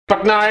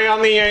But now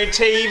on the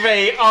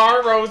UTV,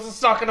 our Rose is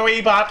stuck in a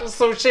wee battle,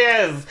 so she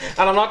is.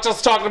 And I'm not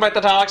just talking about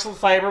the Daleks and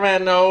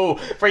Cybermen, no.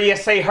 For you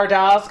see, her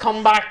dad's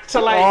come back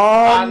to life.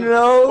 Oh, and,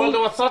 no. Well,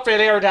 no, it's not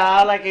really her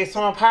dad. Like, he's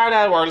from a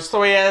parallel world,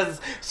 so he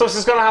is. So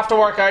she's going to have to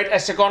work out,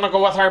 is she going to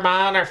go with her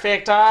man, her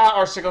fake dad,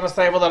 or is she going to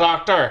stay with the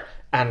Doctor?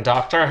 And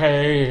Doctor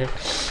Who.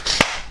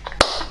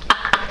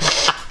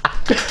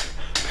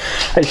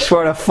 I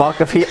swear to fuck,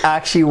 if he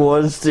actually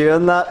was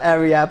doing that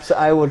every episode,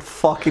 I would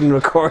fucking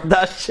record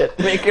that shit.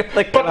 Make it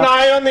like. But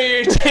now on the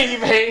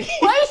UTV.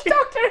 Why is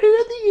Doctor Who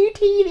on the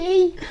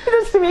UTV? It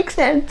doesn't make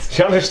sense.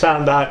 You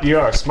understand that? You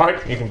are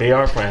smart. You can be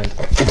our friend.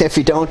 If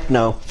you don't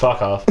know,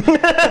 fuck off.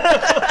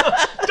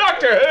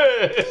 Doctor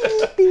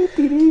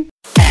Who.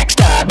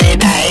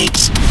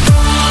 Exterminate.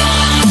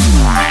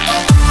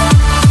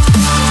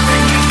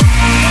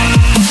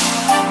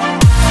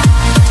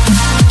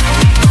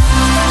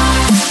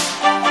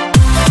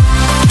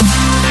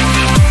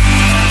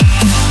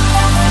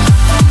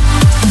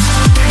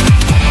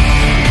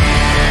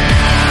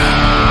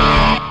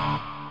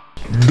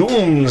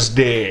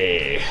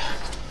 Doomsday.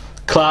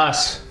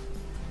 Class.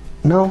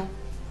 no.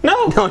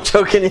 No. No, I'm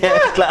joking, yeah,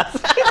 class.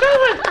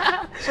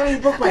 Sorry, you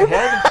broke my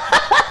head.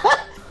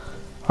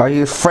 Are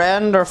you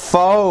friend or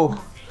foe?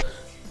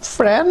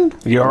 Friend?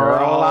 You're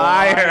a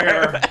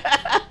liar.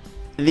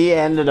 The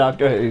end of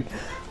Doctor Who.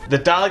 The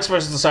Daleks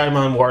versus the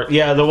Cybermen war.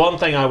 Yeah, the one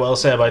thing I will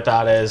say about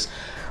that is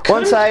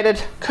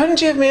One-sided.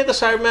 Couldn't you have made the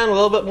Cybermen a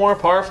little bit more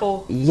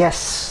powerful?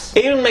 Yes.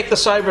 Even make the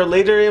cyber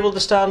leader able to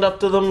stand up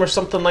to them or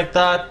something like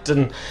that.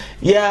 And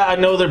yeah, I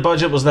know their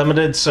budget was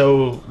limited,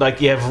 so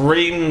like you have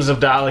reams of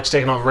Daleks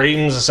taking on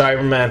reams of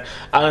Cybermen,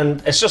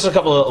 and it's just a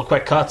couple of little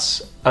quick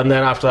cuts, and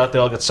then after that they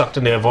all get sucked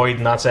into a void,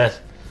 and that's it.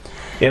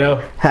 You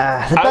know,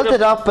 They built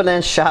it up and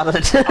then shot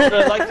it.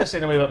 I'd like to see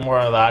a wee bit more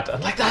of that,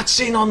 and like that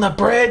scene on the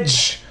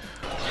bridge.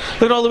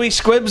 Look at all the wee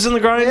squibs in the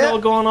ground all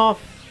going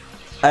off.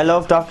 I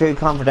love Doctor Who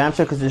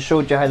Confidential because it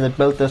showed you how they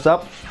built this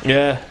up.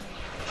 Yeah.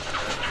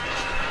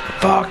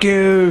 Fuck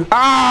you.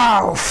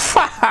 Oh,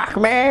 fuck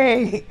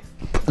me.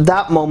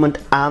 That moment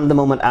and the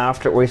moment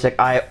after where he's like,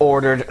 I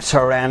ordered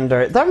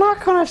surrender. They're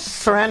not going to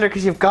surrender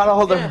because you've got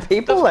all the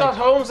people. They've like, got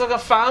homes, they've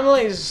got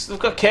families, they've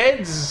got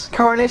kids.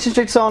 Coronation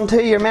Street's on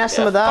too, you're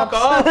messing with that.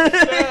 Fuck off.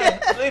 Yeah,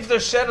 leave their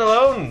shit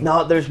alone.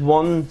 No, there's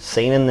one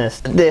scene in this.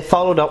 They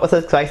followed up with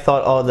it because I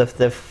thought, oh,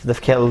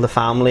 they've killed the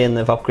family and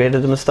they've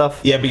upgraded them and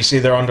stuff. Yeah, but you see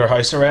they're under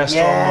house arrest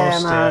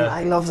almost. Man, Yeah.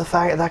 I love the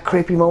fact that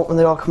creepy moment when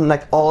they all come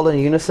like all in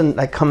unison,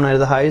 like coming out of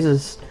the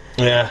houses.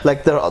 Yeah.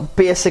 Like they're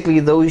basically,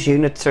 those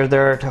units are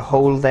there to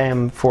hold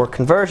them for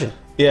conversion.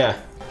 Yeah.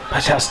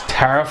 That's just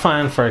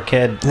terrifying for a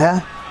kid.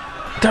 Yeah.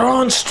 They're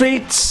on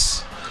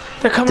streets.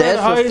 They're coming out of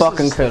houses. This was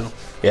fucking cool.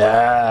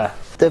 Yeah.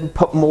 They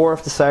put more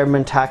of the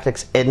Cybermen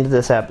tactics into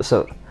this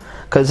episode.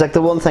 Because like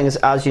the one thing is,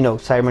 as you know,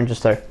 Cybermen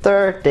just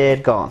they're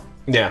dead gone.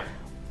 Yeah.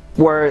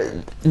 Where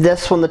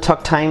this one, they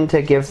took time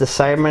to give the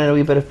Cybermen a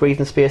wee bit of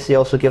breathing space, they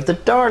also give the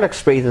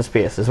Daleks breathing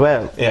space as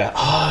well. Yeah.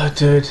 Oh,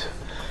 dude.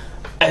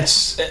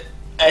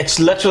 It's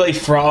literally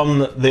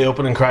from the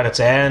opening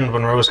credits end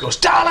when Rose goes,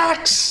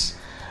 Daleks!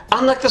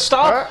 And like the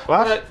stop.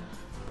 What?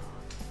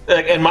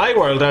 Like in my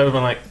world, I would have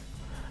been like,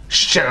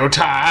 shoot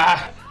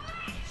her!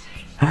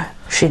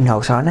 She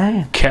knows her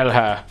name. Kill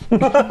her.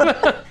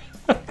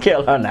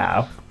 Kill her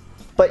now.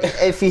 But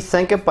if you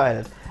think about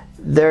it,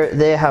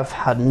 they have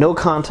had no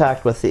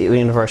contact with the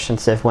universe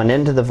since they've went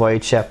into the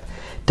void ship.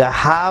 To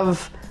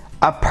have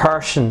a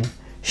person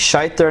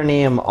shout their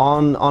name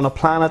on a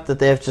planet that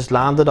they've just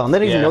landed on, they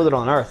don't even know they're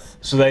on Earth.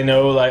 So they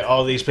know like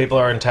all these people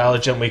are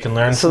intelligent, we can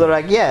learn. So they're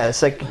like, yeah,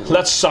 it's like,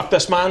 let's suck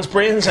this man's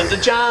brains into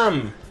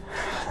jam.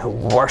 The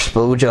worst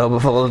blowjob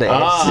of all days.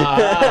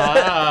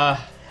 I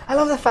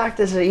love the fact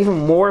there's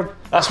even more.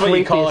 That's what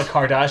you call a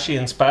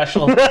Kardashian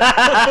special.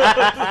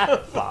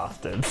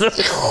 Bastards.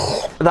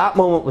 That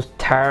moment was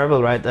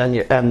terrible, right?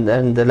 And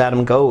they let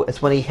him go.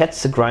 It's when he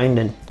hits the ground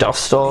and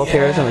dust all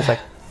appears, and it's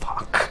like,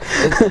 fuck.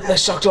 They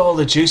sucked all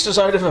the juices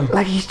out of him.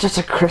 Like he's just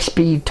a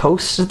crispy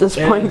toast at this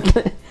point.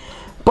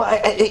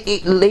 But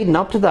leading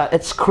up to that,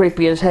 it's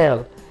creepy as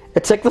hell.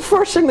 It's like the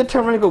first thing they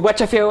turn around and go,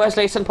 which of you is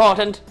least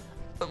important?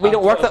 We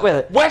don't work that with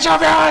it. Which of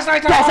you is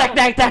least important?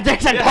 Designate that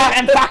least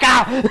important,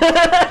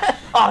 fucker!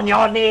 On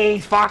your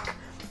knees, fuck!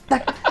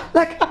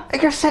 Like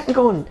you're sitting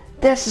going,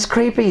 this is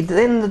creepy.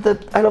 Then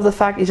I love the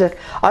fact he's like,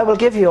 I will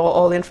give you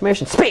all the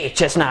information.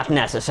 Speech is not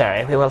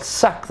necessary. We will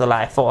suck the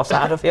life force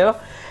out of you.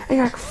 And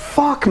you're like,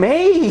 fuck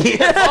me!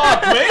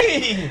 Fuck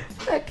me!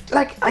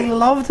 Like I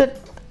loved it.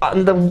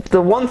 And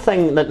the one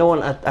thing that no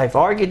one, I've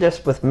argued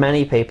this with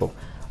many people,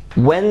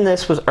 when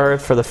this was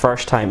aired for the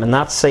first time, and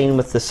that scene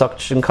with the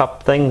suction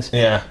cup things,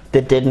 they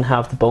didn't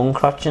have the bone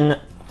crutch in it.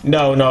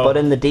 No. But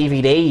in the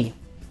DVD,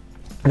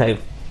 now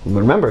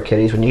remember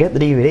kiddies, when you get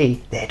the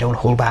DVD, they don't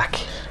hold back.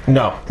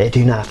 No. They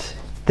do not.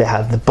 They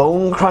had the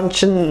bone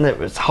crunching, it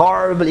was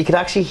horrible, you could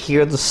actually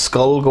hear the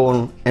skull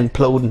going,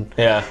 imploding.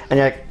 Yeah. And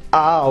you're like,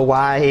 oh,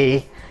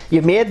 why?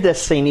 You made this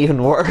scene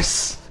even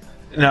worse.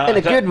 No, in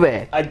a good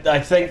way. I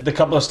think the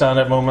couple of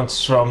standout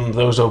moments from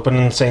those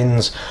opening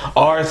scenes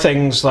are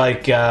things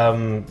like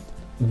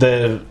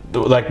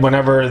like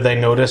whenever they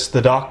notice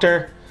the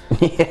Doctor,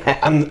 Yeah.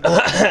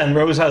 and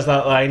Rose has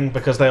that line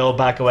because they all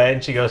back away,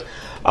 and she goes,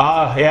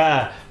 "Ah,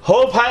 yeah,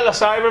 whole pile of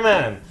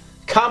Cybermen,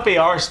 can't be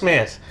arsed,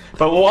 mate.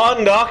 But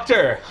one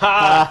Doctor,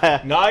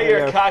 ha! Now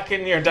you're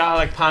cocking your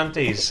Dalek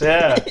panties,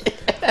 yeah."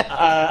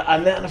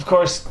 And then, of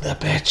course, the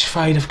bitch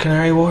fight of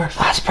Canary Wharf.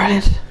 That's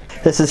brilliant.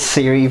 This is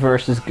Siri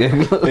versus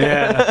Google.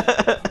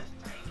 Yeah.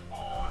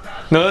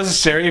 No, this is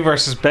Siri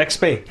versus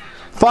Bixby.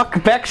 Fuck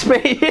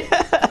Bexby.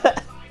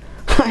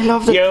 I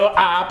loved it. You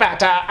are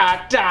better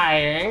at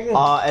dying.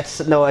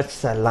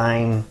 It's a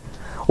line.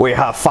 We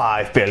have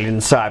 5 billion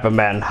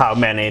Cybermen. How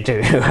many do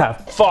you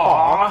have?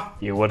 4.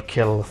 You would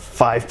kill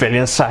 5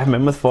 billion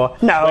Cybermen with 4.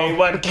 No. We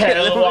would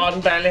kill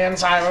 1 billion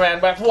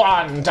Cybermen with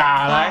 1,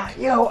 Dalek.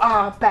 You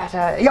are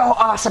better. You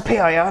are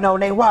superior in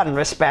only one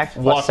respect.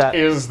 What's What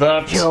is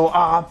that? You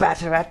are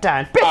better at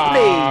dying.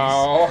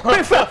 Ow.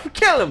 Please!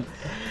 Kill him!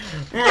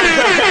 Dude,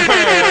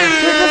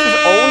 this was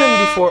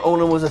Onan before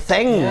Onan was a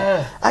thing.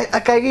 Yeah.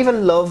 I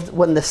even loved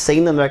when they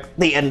seen them like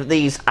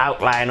these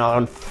outline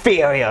on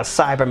inferior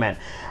Cybermen.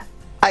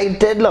 I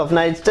did love.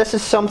 Now this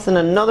is something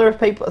another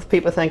people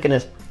thinking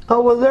is,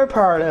 oh well, they're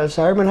parallel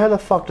Cybermen. How the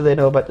fuck do they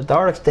know about the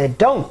Daleks? They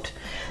don't.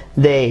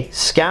 They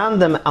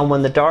scanned them, and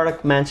when the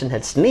Dalek mentioned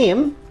its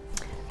name,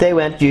 they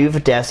went,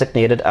 "You've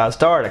designated as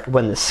Dalek."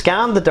 When they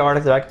scanned the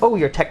Dalek, they're like, "Oh,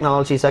 your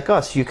technology's like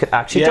us. You could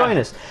actually join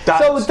us."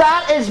 So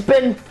that has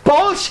been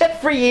bullshit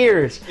for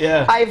years.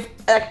 Yeah. I've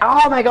like,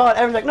 oh my god,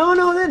 everyone's like,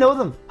 no, they know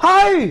them.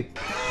 How?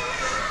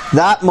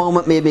 That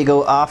moment made me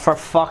go, ah, for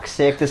fuck's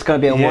sake, there's going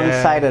to be a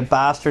one-sided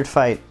bastard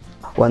fight.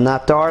 When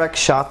that Dalek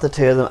shot the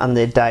two of them and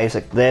they died, it's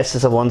like, this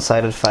is a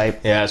one-sided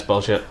fight. Yeah, it's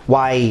bullshit.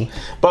 Why?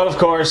 But of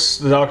course,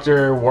 the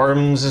Doctor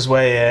worms his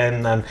way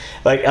in, and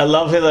like I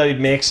love how he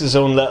makes his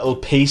own little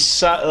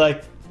peace,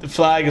 like the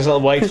flag, his little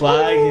white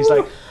flag. He's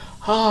like,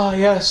 "Ah,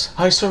 yes,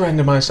 I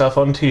surrender myself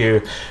unto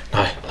you."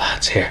 Now,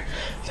 lads, here,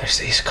 there's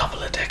these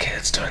couple of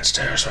dickheads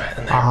downstairs, right,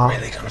 and they're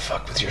really gonna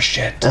fuck with your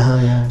shit.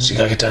 Yeah. So you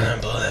gotta get down there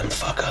and blow them the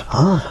fuck up.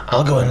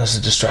 I'll go in as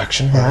a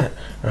distraction, right?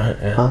 Right.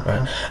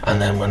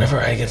 And then whenever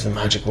I give the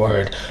magic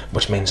word,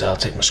 which means I'll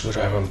take my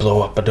screwdriver and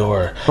blow up a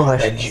door,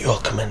 then you'll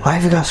come in. Why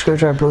have you got a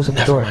screwdriver blows up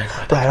the door? Mind,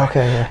 right,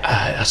 okay,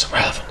 that's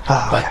irrelevant.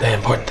 Okay. But the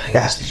important thing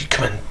is that you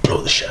come in and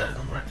blow the shit out of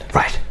them, right?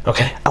 Right.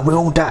 Okay. And we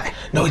won't die.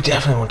 No, we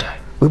definitely won't die.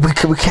 We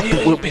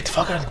can't. We'll beat the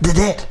fuck out of them.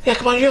 They did. Yeah,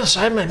 come on, you're the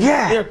Simon.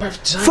 Yeah. You're a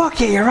perfect design.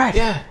 Fuck yeah, you're right.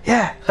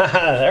 Yeah.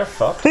 They're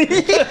fucked. Yeah,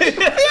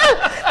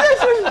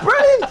 this was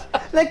brilliant.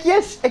 Like,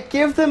 yes, it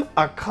gave them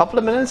a couple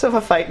of minutes of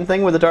a fighting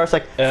thing where the Dark's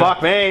like,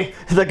 fuck me,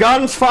 the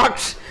gun's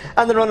fucked,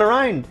 and they run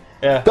around.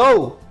 Yeah.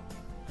 Though,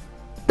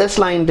 this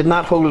line did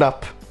not hold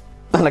up,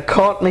 and it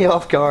caught me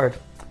off guard.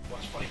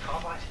 What's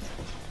polycarbonate?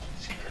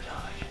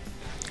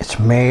 It's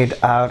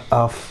made out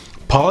of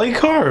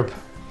Polycarb.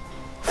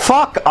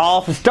 Fuck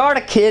off! It's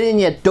Darticanium,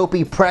 you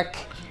dopey prick.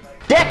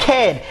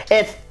 Dickhead!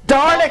 It's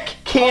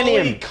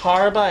Darticanium.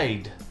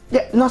 Polycarbide.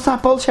 Yeah, no, it's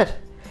not bullshit.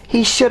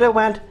 He should have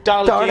went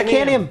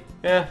Darticanium.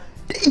 Yeah.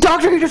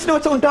 Doctor Who doesn't know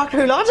its own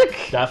Doctor Who logic.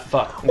 That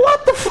fuck.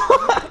 What the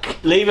fuck?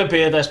 Leave it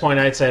be at this point,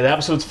 I'd say. The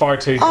episode's far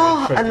too good.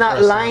 Oh, for and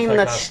that line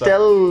that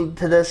still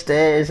to this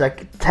day is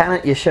like,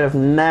 Tennant, you should have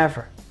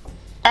never,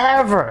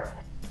 ever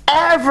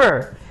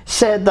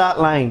said that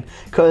line,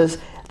 because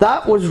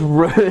that was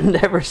ruined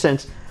ever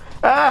since.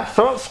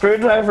 So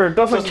screwdriver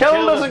doesn't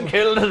kill. Doesn't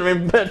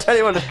mean, tell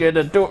you what it's good.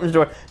 It opens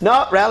the door.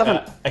 Not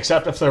relevant.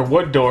 Except if they're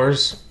wood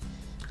doors.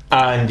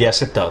 And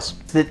yes, it does.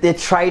 They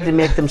tried to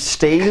make them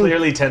steel.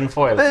 Clearly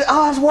tinfoil.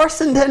 Oh, it's worse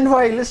than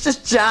tinfoil. It's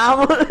just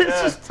jam.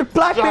 It's just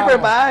black paper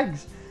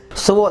bags.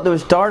 So what? There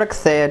was Dardic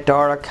Thea,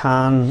 Dardic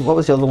Khan. What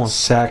was the other one?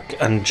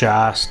 Sec and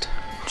Jast.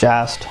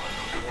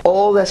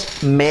 All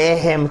this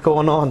mayhem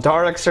going on.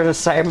 Daleks and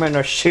Cybermen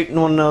are shooting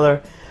one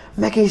another.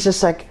 Mickey's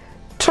just like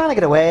trying to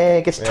get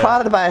away. Gets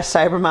trotted by a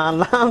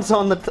Cyberman. Lands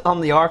on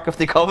the Ark of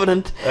the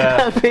Covenant,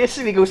 and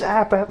basically goes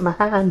about my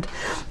hand.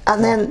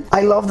 And then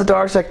I love the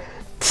Darks like,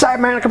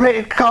 Cybermen are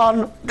completely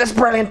gone. This is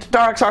brilliant.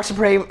 Darks are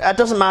supreme. It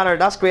doesn't matter.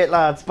 That's great,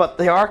 lads. But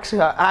the Arks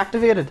are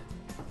activated.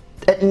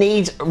 It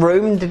needs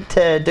room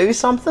to do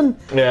something.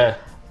 Yeah.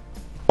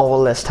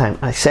 All this time,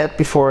 I said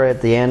before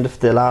at the end of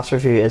the last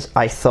review, is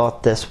I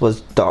thought this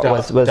was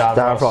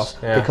Davros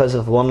because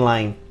of one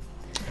line.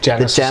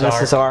 Genesis the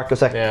Genesis Arc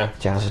was like,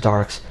 Genesis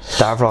Darks,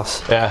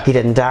 Davros. Yeah. He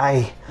didn't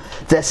die.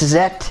 This is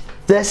it.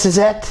 It's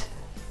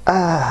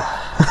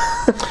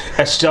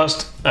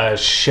just a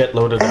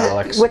shitload of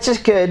Daleks, which is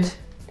good.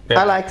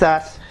 I like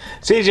that.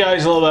 CGI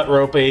is a little bit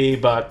ropey,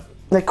 but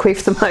they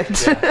queef them out.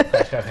 Fucking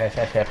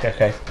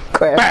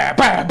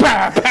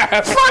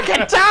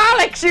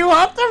Daleks, you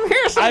want them?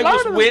 Here's some. I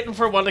was waiting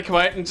for one to come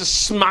out and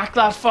just smack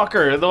that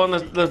fucker, the one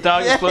that the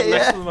dog is putting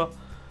next to them.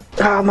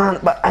 Oh man,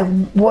 but I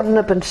wouldn't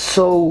have been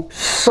so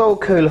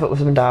cool if it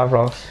was in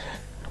Davros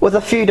with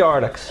a few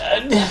Daleks.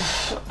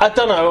 I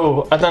don't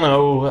know.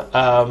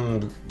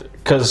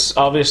 Because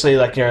obviously,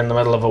 like, you're in the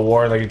middle of a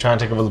war, like you're trying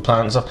to take over the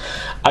planet and stuff.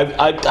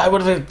 I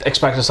would have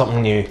expected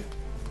something new.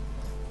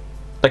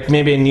 Like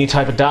maybe a new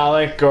type of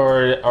Dalek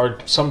or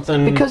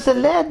something. Because they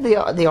led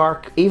the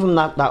arc, even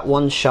that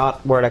one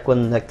shot where like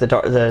when like the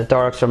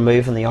Daleks are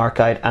moving the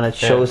arc out and it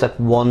shows like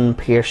one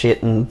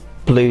piercing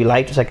blue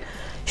light. It's like,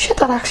 shit,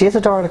 that actually is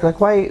a Dalek. Like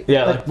why?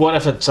 Yeah, like what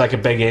if it's like a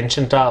big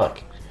ancient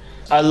Dalek?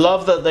 I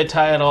love that they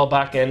tie it all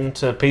back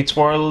into Pete's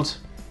world.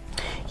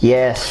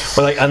 Yes.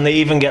 But and they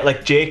even get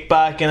like Jake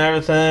back and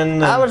everything.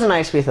 That was a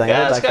nice wee thing.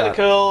 Yeah, it's kind of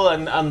cool,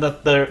 and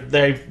that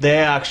they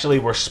actually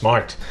were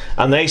smart,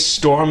 and they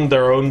stormed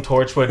their own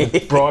Torchwood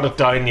and brought it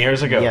down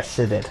years ago. Yes,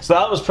 they did. So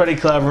that was pretty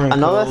clever and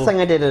Another cool. thing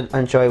I did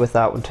enjoy with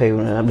that one too,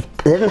 and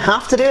they didn't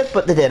have to do it,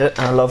 but they did it,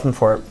 and I love them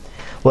for it.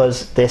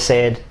 Was they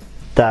said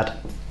that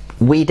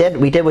we did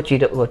what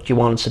you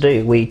wanted to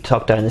do. We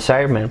took down the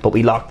Cybermen, but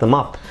we locked them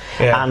up,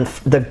 and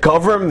the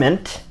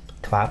government.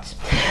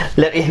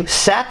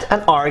 Sat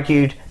and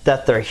argued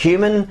that they're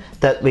human,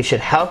 that we should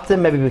help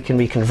them, maybe we can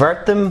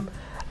reconvert them,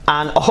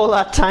 and all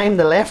that time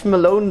they left them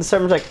alone. And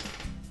someone's like,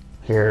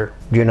 here,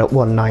 Unit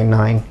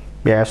 199,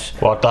 yes.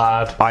 What,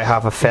 Dad? I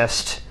have a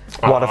fist.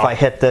 What if I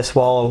hit this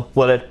wall?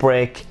 Will it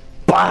break?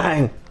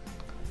 Bang!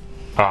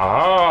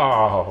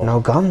 Oh.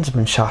 No guns have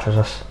been shot at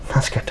us.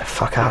 Let's get the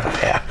fuck out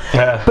of here.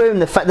 Yeah. Boom,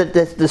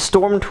 the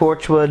storm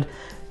Torchwood,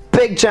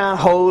 big giant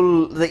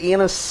hole, the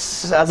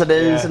anus as it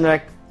is, and they're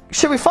like,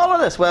 should we follow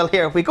this? Well,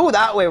 here, if we go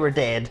that way, we're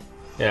dead.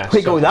 Yeah.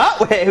 We go that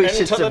way, we should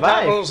into the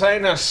survive. devil's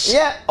anus.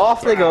 Yeah,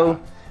 off they go.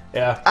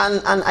 Yeah.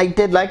 And I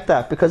did like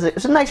that because it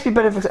was a nice wee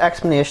bit of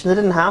explanation. They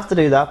didn't have to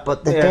do that,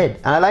 but they did,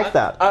 and I like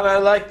that. And I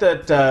like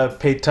that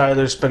Pete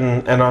Tyler's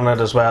been in on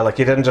it as well. Like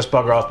he didn't just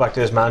bugger off back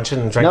to his mansion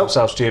and drink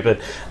himself stupid.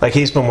 Like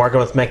he's been working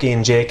with Mickey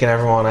and Jake and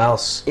everyone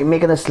else. You're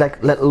making this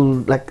like little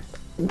like.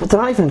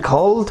 They're not even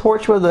called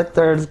Torchwood. Like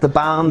they're the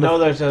band. No,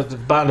 they're the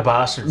band of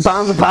bastards.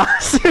 Band of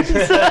bastards.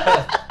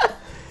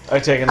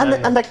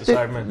 And like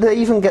they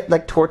even get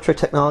like torture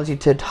technology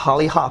to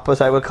hollyhop, as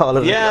I would call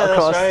it,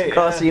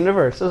 across the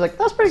universe. I was like,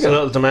 that's pretty good. It's a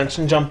little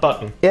dimension jump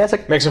button. Yeah, it's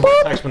like makes a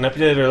vortex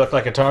manipulator look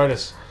like a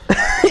TARDIS.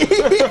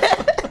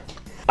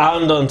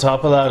 And on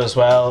top of that as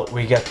well,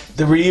 we get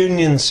the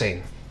reunion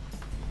scene.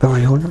 The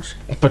reunion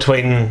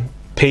between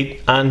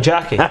Pete and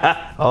Jackie.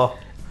 Oh,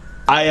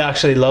 I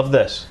actually love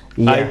this.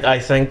 Yeah. I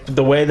think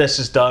the way this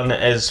is done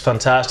is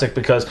fantastic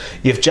because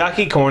you've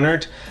Jackie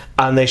cornered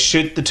and they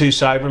shoot the two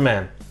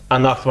Cybermen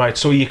and knock them out,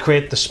 so you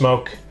create the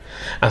smoke,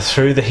 and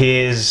through the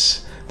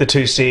haze the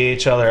two see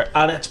each other,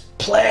 and it's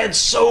played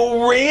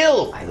so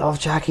real. I love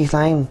Jackie's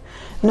line.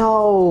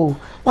 No,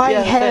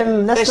 why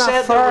him? That's not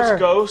fair. They said there was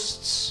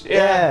ghosts.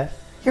 Yeah.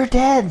 You're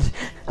dead.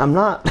 I'm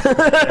not.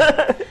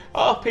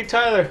 Oh, Pete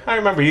Tyler, I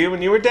remember you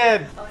when you were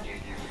dead. Oh, you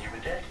were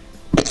dead.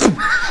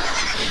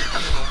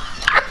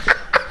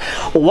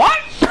 What?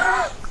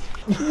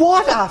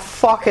 What a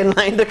fucking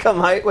line to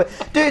come out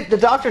with. Dude, the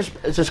Doctor's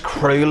just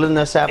cruel in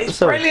this episode. It's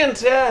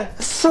brilliant, yeah.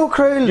 It's so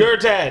cruel. You're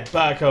dead,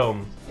 back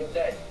home. You're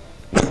dead.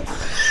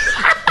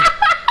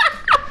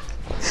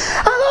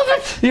 I love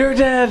it. You're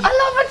dead.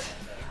 I love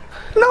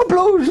it. No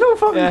blows, no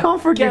fucking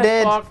comfort, you're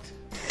dead. Fucked.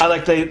 I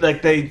like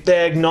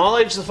they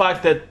acknowledge the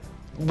fact that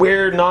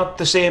we're not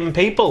the same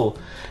people.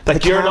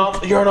 Like you're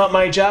not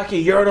my Jackie,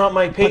 you're not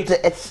my Pete.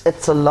 But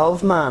it's a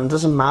love, man. It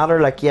doesn't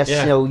matter. Like you're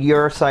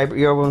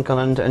one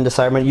going into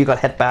Cyberman. You got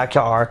hit by a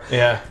car.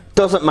 Yeah.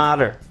 Doesn't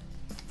matter.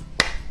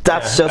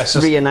 That's just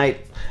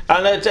reunite.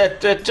 And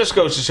it just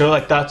goes to show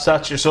like that's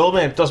your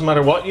soulmate. It doesn't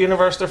matter what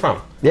universe they're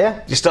from.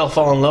 Yeah. You still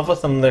fall in love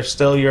with them. They're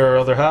still your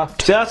other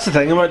half. See, that's the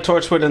thing about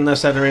Torchwood in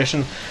this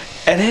iteration.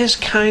 It is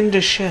kind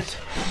of shit.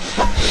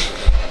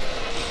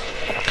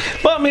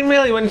 But I mean,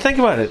 really, when you think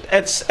about it,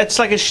 it's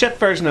like a shit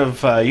version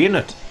of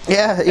Unit.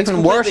 Yeah,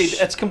 even worse.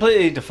 It's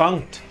completely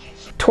defunct.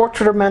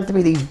 Torchwood are meant to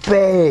be these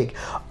big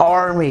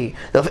army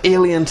of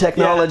alien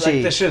technology. Yeah,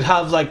 like they should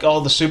have like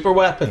all the super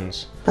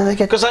weapons.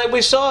 Because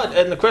we saw it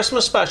in the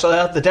Christmas special. They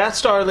had the Death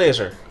Star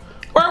laser.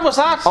 Where was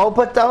that? Oh,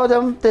 but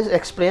they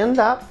explained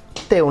that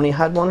they only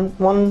had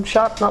one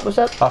shot. That was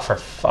it. Oh, for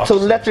fuck's So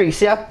sake. literally,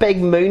 see that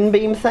big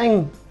moonbeam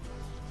thing?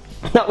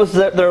 That was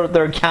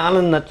their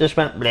cannon that just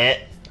went bleh.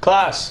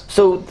 Class.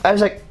 So I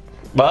was like,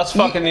 well, that's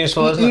fucking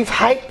useful, isn't it? You've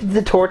hyped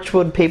the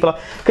Torchwood people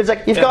because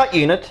like you've got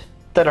Unit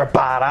that are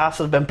badass,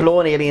 have been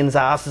blowing aliens'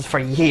 asses for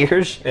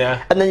years.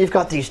 Yeah. And then you've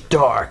got these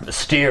dark,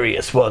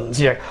 mysterious ones.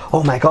 You're like,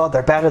 oh my god,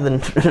 they're better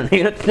than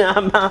Unit.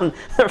 Nah, man,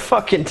 they're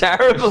fucking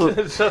terrible.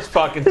 It's just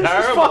fucking terrible.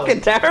 It's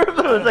fucking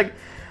terrible. It's like,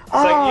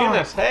 like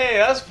Unit. Hey,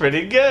 that's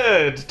pretty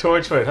good.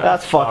 Torchwood.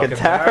 That's fucking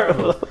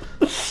terrible.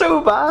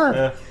 So bad.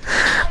 Yeah.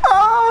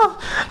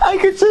 Oh, I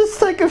could just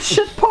think of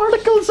shit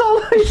particles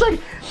all. He's like,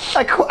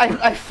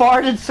 I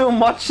farted so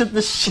much that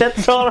the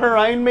shit's all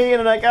around me,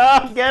 and I'm like,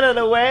 oh, get it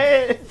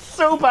away. It's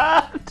so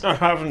bad. I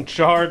haven't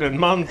showered in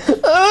months.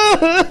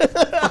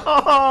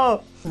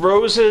 Oh.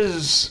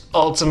 Rose's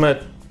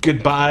ultimate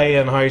goodbye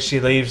and how she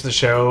leaves the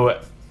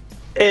show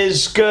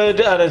is good,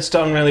 and it's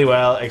done really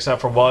well,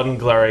 except for one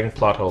glaring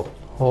plot hole.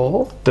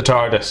 Oh. The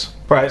TARDIS.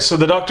 Right, so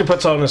the Doctor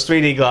puts on his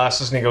 3D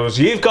glasses and he goes,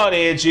 you've got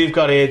AIDS, you've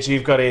got AIDS,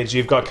 you've got AIDS,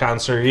 you've got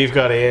cancer, you've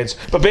got AIDS.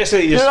 But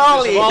basically, you've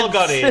all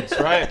got AIDS,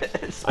 right?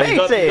 And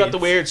you've got the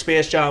weird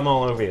space jam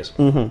all over you.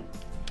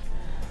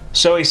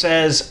 So he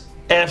says,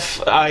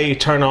 if I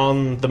turn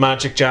on the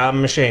magic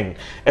jam machine,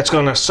 it's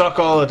going to suck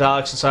all the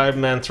Daleks and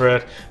Cybermen through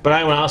it, but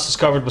everyone else is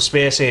covered with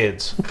space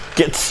aids.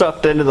 Get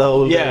sucked into the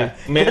hole. Yeah,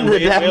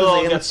 we'll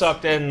all get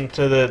sucked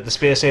into the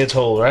space aids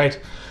hole, right?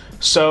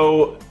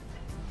 So,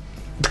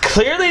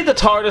 clearly the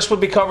TARDIS would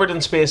be covered in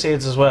space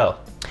aids as well.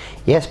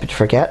 Yes, but you're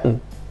forgetting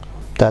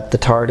that the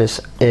TARDIS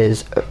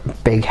is a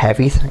big,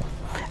 heavy thing,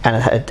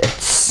 and it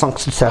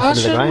sunks itself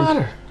into the ground.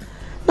 Matter.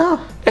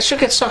 No, it should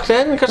get sucked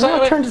in because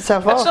it turns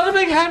itself off. It's not a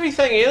big heavy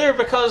thing either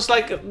because,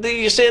 like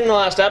you see in the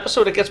last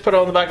episode, it gets put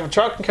on the back of a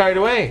truck and carried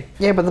away.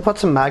 Yeah, but they put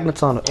some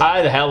magnets on it.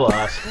 Aye, the hell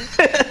with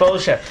that.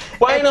 Bullshit.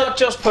 Why not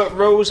just put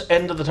Rose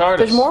into the TARDIS?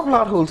 There's more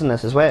plot holes in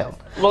this as well.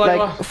 Well,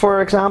 like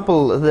for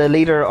example, the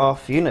leader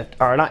of Unit,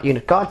 or not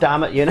Unit, god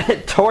damn it,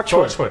 Unit,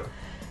 Torchwood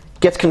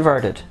gets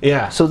converted.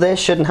 Yeah. So they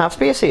shouldn't have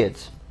space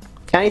aids.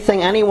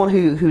 Anyone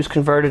who's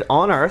converted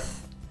on Earth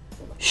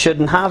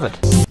shouldn't have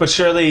it. But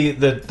surely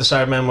the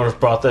Cybermen would have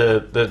brought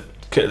the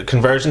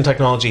conversion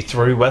technology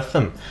through with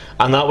them,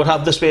 and that would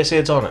have the space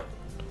aids on it.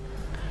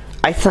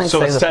 I think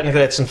so. It's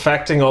technically it's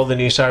infecting all the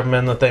new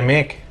Cybermen that they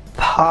make.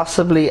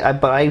 Possibly,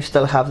 but I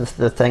still have this.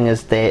 The thing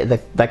is,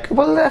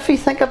 well, if you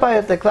think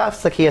about it, like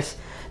that's the case.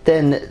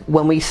 Then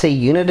when we see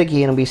Unit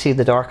again and we see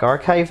the Dark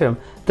Archive of him,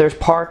 there's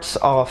parts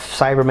of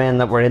Cybermen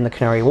that were in the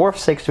Canary Wharf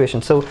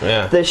situation. So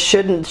this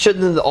shouldn't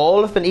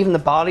all have been, even the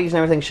bodies and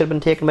everything should have been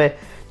taken away.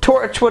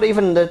 Torchwood,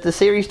 even the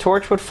series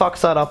Torchwood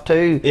fucks that up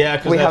too. Yeah,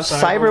 because we have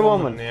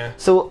Cyberwoman. Yeah.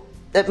 So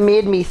it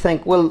made me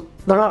think, well,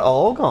 they're not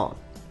all gone.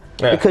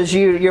 Yeah. Because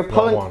you're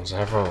pulling. No one's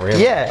ever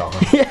really gone.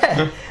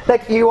 Yeah.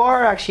 Like you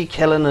are actually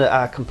killing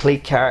a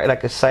complete character,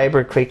 like a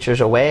cyber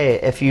creatures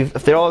away. If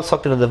they're all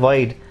sucked into the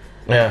void.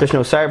 Yeah. There's no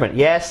Cybermen.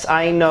 Yes,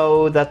 I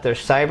know that there's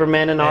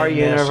Cybermen in our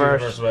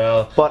universe as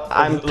well. But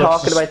I'm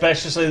talking about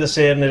suspiciously the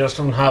same. They just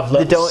don't have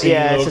little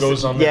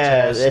logos on their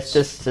chests.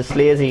 It's just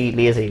lazy.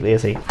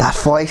 That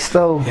voice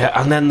though.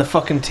 Yeah, and then the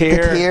fucking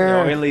tear,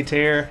 the oily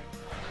tear.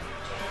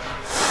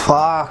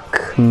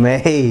 Fuck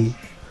me.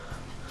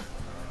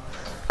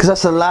 Because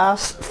that's the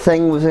last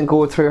thing was going to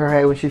go through her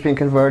head when she's been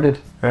converted.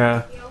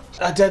 Yeah.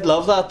 I did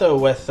love that though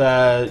with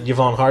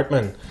Yvonne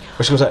Hartman.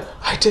 Where she was like,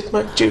 I did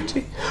my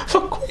duty for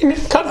Queen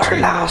and Country.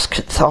 Her last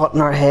thought in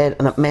her head,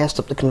 and it messed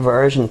up the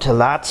conversion to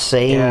that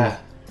scene. Yeah.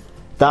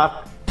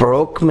 That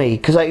broke me.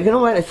 Because you know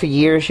what, for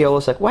years she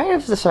always like, why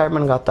have the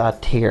Cyberman got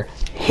that tear?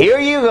 Here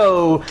you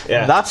go.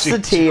 Yeah. That's the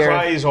tear. She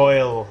cries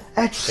oil.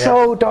 It's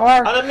so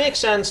dark. And it makes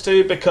sense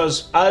too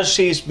because as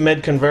she's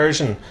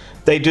mid-conversion,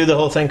 they do the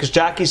whole thing because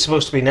Jackie's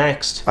supposed to be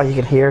next. Oh, you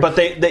can hear. But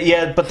they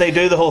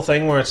do the whole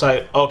thing where it's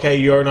like, okay,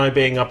 you're now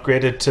being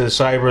upgraded to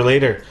Cyber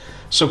Leader.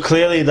 So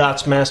clearly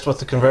that's messed with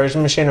the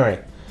conversion machinery.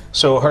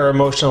 So her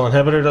emotional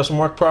inhibitor doesn't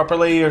work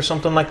properly or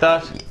something like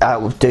that?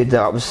 Dude,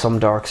 that was some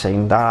dark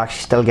scene. That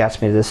actually still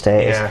gets me to this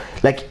day. Yeah.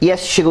 Like,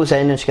 yes, she goes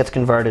in and she gets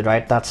converted,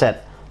 right? That's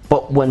it.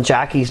 But when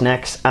Jackie's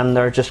next and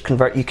they're just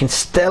converted, you can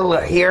still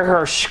hear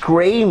her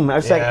scream. I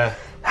was like,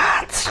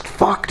 that's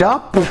fucked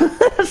up.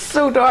 It's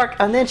so dark.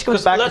 And then she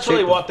goes back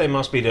literally what they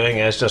must be doing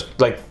is just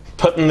like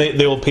putting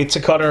the old pizza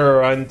cutter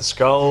around the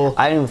skull.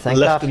 I don't think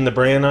lifting the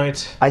brain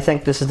out. I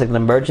think this is like an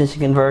emergency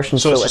conversion.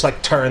 So it's just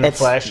like tearing the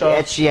flesh off.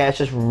 It's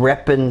just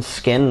ripping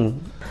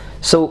skin.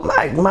 So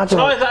imagine.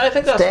 No, I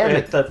think that's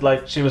great that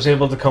like she was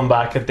able to come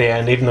back at the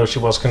end, even though she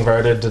was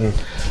converted, and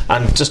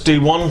just do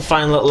one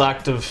final little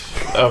act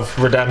of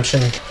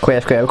redemption.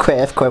 Quaff. They are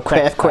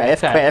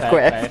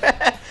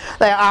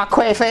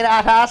quaffing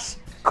at us.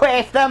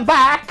 Quaff them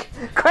back!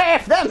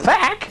 Quaff them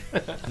back!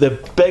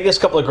 The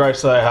biggest couple of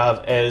gripes that I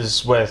have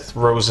is with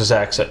Rose's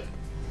exit.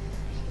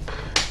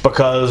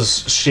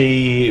 Because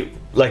she...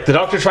 Like, the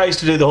Doctor tries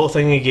to do the whole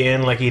thing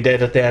again, like he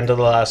did at the end of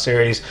the last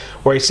series,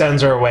 where he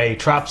sends her away,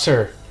 traps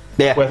her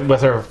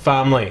with her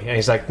family. And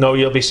he's like, no,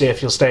 you'll be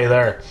safe, you'll stay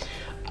there.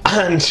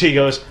 And she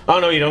goes, oh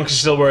no, you don't, because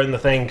you're still wearing the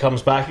thing,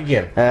 comes back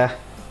again.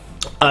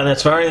 And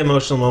it's a very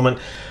emotional moment.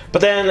 But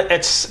then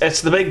it's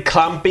the big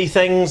clampy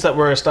things that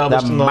were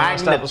established in the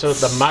last episode,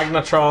 the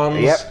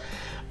magnetrons.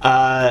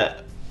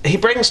 Yep. He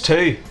brings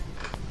two.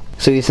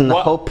 So he's in the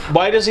hope.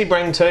 Why does he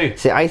bring two?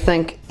 See, I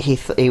think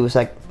he was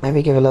like,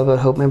 maybe give a little bit of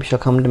hope, maybe she'll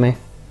come to me.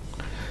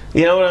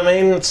 You know what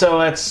I mean? So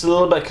it's a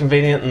little bit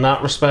convenient in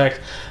that respect.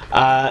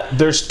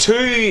 There's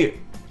two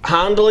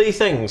handly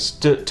things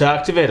to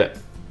activate it.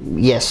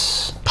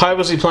 Yes. How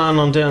was he planning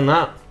on doing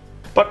that?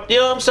 But you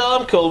know,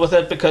 I'm cool with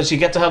it because you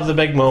get to have the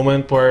big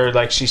moment where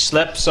like she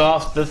slips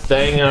off the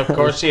thing, and of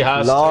course she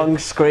has long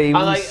screams.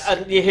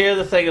 And you hear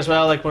the thing as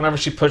well, like whenever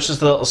she pushes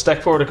the little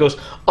stick forward, it goes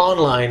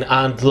online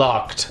and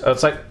locked. And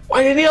it's like,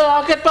 why didn't you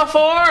lock it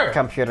before?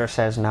 Computer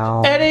says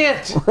no.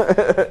 Idiot.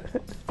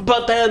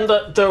 But then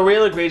the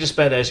real egregious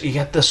bit is you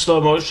get the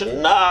slow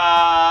motion.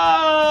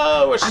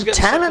 No. Where she's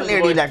Tennant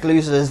nearly like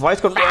loses his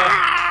voice, going.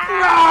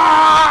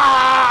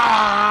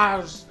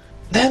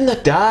 Then the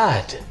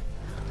dad.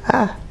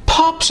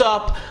 Pops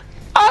up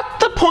at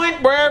the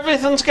point where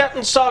everything's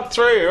getting sucked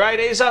through, right?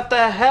 He's at the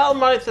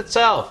hellmouth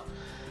itself.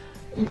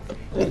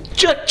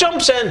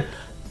 Jumps in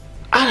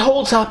and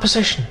holds that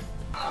position.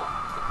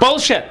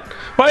 Bullshit.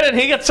 Why did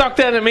he get sucked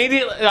in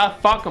immediately? Ah,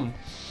 fuck him.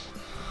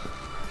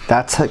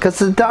 That's because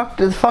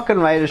the fucking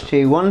writers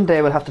too. One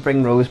day we'll have to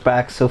bring Rose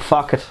back, so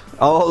fuck it.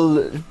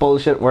 All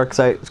bullshit works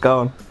out. It's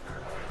gone.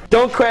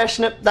 Don't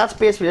question it. That's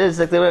basically it. It's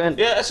like they went.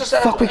 Yeah, it's just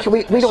fuck. We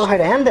don't know how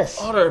to end this.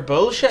 Utter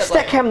bullshit.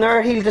 Stick him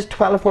there. He'll just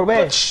teleport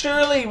away. But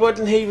surely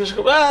wouldn't he just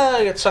go?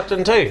 Get sucked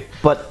in too.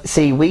 But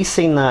see, we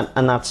seen that,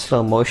 and that's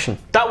slow motion.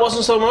 That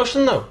wasn't slow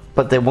motion though.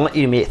 But they want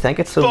you to think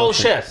it's slow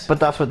motion. Bullshit. But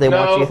that's what they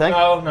want you to think.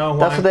 No.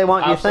 That's what they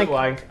want you to think.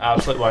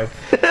 Absolute wank.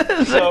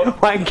 So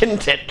wanking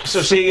tits.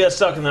 So she gets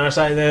stuck in their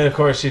side. Then of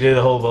course you do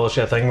the whole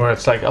bullshit thing where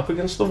it's like up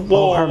against the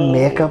wall. Her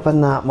makeup in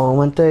that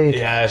moment, dude.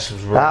 Yeah,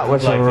 that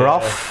was like,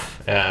 rough.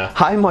 Yeah.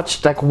 How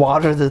much like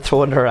water they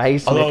throw in her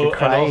eyes to make her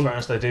cry? In all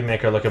fairness, they do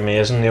make her look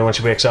amazing. You know, when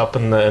she wakes up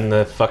in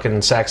the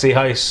fucking sexy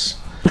house.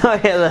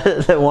 Oh yeah,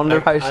 the Wonder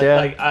House. Yeah.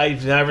 Like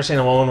I've never seen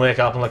a woman wake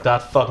up and look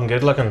that fucking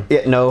good looking.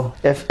 Yeah, no.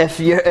 If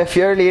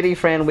your lady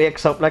friend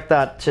wakes up like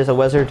that, she's a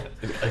wizard.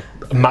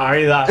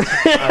 Marry that.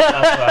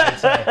 That's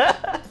what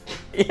I'd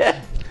say.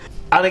 Yeah.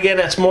 And again,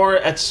 it's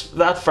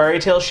that fairy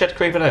tale shit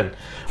creeping in,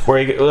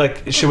 where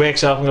like she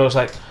wakes up and goes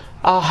like,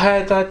 I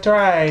had that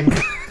dream.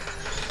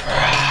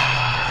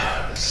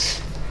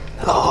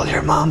 Oh,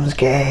 your mom's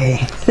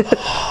gay.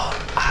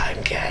 Oh, I'm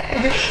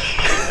gay.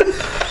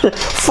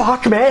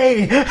 Fuck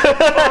me.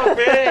 Fuck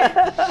me.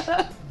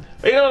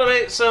 You know what I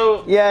mean?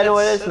 So yeah, no,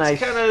 it is nice.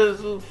 Kind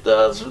of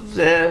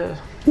yeah,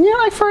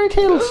 like fairy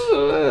tales.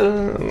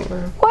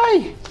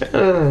 Why?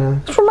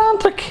 It's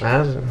romantic.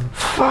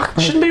 Fuck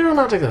me. Shouldn't be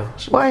romantic though.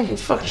 Why?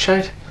 It's fucking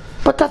shite.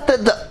 But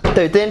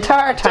the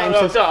entire time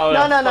since no,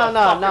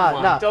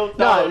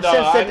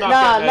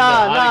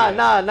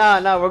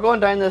 we're going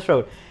down this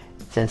road.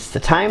 Since the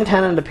time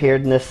Tennant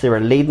appeared in this, they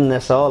were leading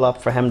this all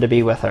up for him to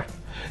be with her.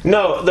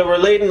 No, they were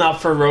leading up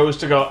for Rose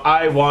to go,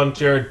 I want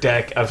your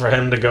dick, and for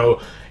him to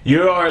go,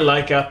 you are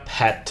like a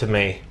pet to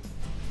me.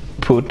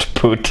 Put,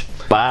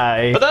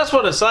 bye. But that's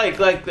what it's like.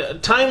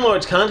 Like, Time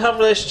Lords can't have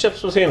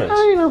relationships with humans.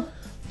 Oh, you know.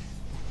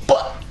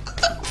 But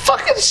the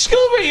fucking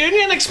school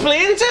reunion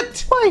explains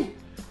it. Why?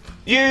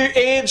 You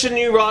age and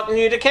you rot and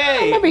you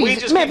decay. Maybe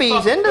he's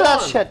into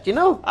that shit, you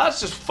know. That's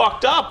just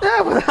fucked up.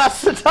 Yeah, well,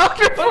 that's the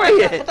doctor for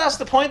you. But that's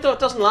the point, though. It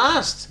doesn't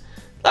last.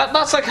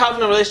 That's like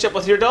having a relationship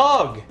with your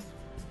dog.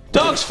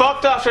 Dog's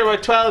fucked after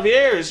about 12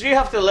 years. You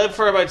have to live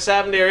for about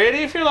 70 or 80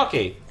 if you're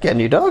lucky. Get a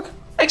new dog.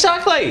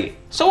 Exactly.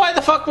 So why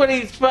the fuck would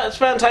he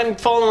spend time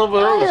falling in love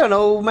with Rose? I don't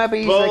know. Maybe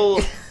he's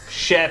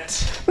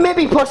bullshit.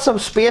 Maybe put some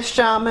Space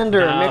Jam in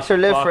there and makes her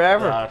live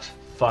forever.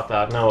 Fuck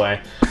that. No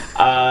way.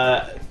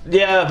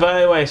 Yeah, but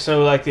anyway,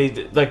 so like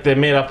they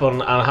made up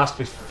on, and it has to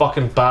be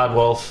fucking Bad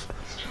Wolf.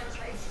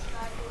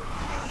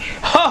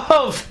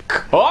 Of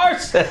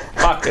course it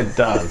fucking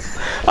does.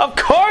 Of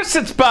course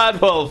it's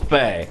Bad Wolf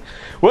Bay.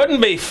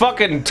 Wouldn't be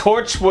fucking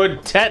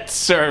Torchwood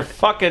Tits or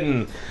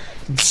fucking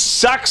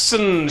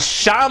Saxon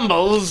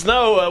Shambles.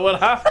 No, it would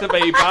have to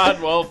be Bad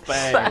Wolf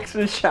Bay.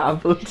 Saxon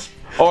Shambles.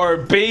 Or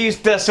Bee's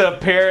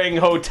Disappearing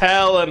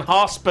Hotel and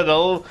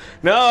Hospital.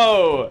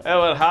 No, it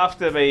would have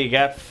to be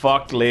Get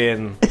Fucked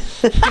Lane.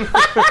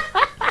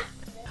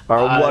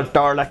 Or what,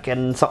 Dalek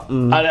and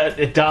something.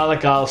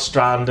 Dalek Al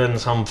Stranding,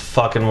 some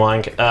fucking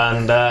wank.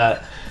 And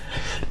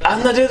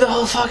they do the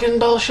whole fucking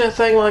bullshit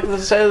thing, like they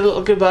say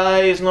little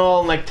goodbyes and all,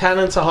 and like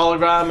Tennant's a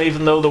hologram,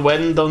 even though the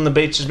wind on the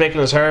beach is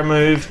making his hair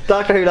move.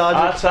 Doctor Who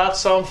logic.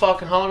 That's some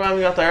fucking hologram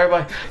you got there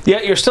by.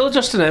 Yeah, you're still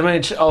just an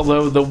image,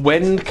 although the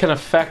wind can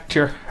affect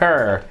your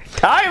hair.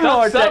 Time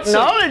Lord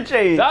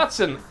technology!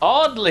 That's an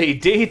oddly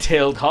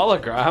detailed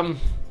hologram.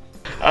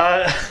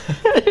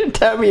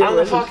 Tell me and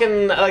the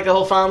fucking, like, the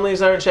whole family's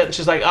there and shit, and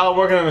she's like, oh, I'm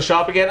working in a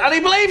shop again, and he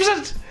believes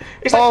it!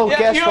 He's like,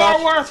 yeah, you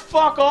are worth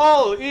fuck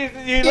all. You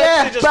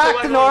yeah, just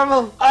back to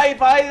normal. I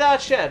buy that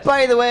shit.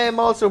 By the way, I'm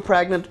also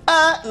pregnant.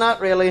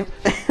 Not really.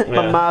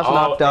 My ma's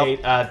knocked up.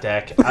 Ate a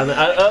dick.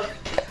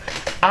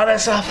 And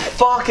it's a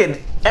fucking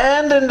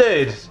ending,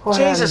 dude. What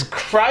Jesus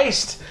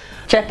Christ.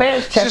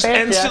 Chippies. Just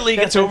instantly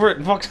gets over it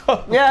and fucks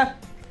up. Yeah.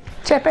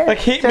 Chippies.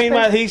 Like,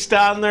 meanwhile, he's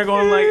standing there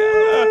going like,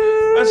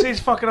 as he's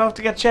fucking off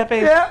to get Chippy.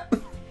 Yeah.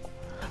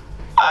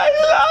 I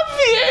love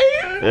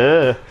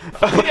you.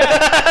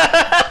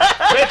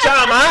 Bitch,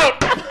 I'm out.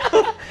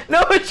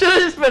 No, it should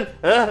have just been.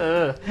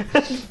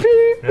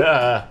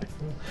 Yeah.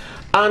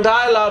 And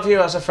I love you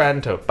as a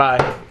friend too. Bye.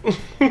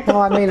 No,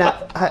 I mean,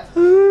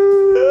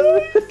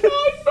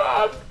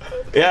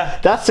 yeah.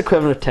 That's the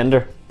equivalent of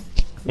Tinder.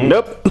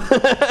 Nope. I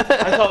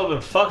thought it would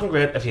have been fucking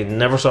great if you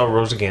never saw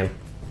Rose again.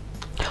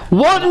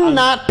 Wouldn't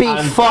that be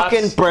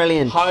fucking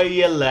brilliant? How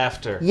you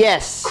left her.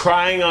 Yes.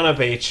 Crying on a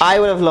beach. I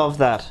would have loved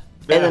that.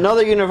 Yeah. In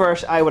another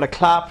universe, I would have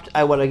clapped.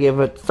 I would have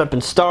given it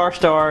flipping star,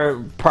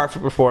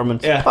 perfect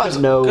performance. Yeah,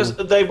 because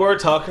they were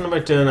talking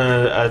about doing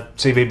a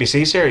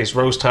CBBC series,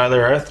 Rose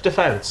Tyler Earth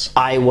Defense.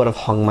 I would have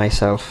hung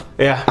myself.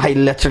 Yeah, I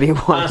literally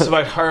would. And it's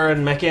about her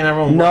and Mickey and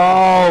everyone.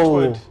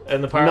 No,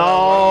 in the parallel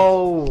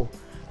world.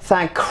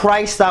 Thank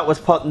Christ that was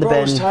put in the bin.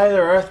 Rose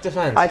Tyler Earth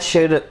Defense. I'd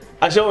shoot it.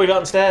 And you know what we got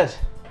instead?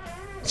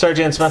 Sarah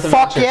Jane Smith.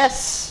 Fuck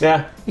yes.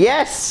 Yeah.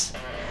 Yes.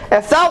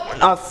 If that...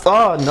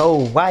 Oh,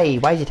 no. Why?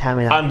 Why'd you tell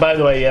me that? And by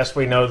the way, yes,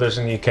 we know there's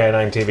a new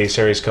K9 TV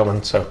series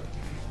coming, so...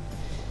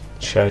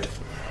 Shout.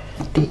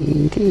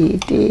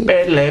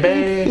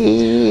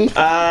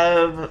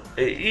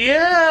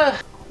 Yeah.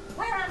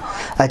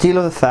 I do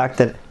love the fact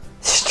that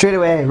straight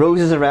away Rose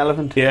is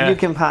irrelevant. Yeah. New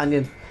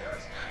companion.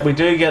 We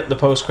do get the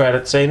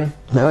post-credit scene.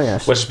 Oh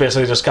yes. Which is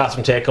basically just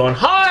Catherine Tate going,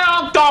 "Hi,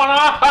 I'm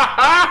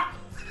Donna!"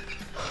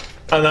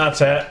 And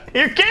that's it.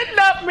 You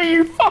kidnapped me,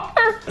 you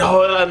fucker!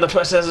 Oh, and the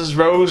princess is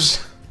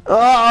Rose. Oh,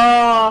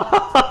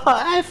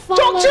 I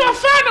Don't you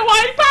find a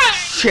way back!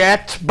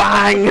 Shit,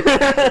 bang!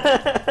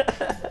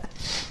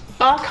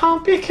 I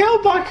can't be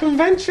killed by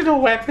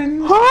conventional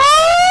weapons.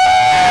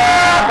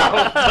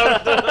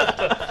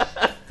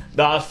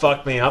 That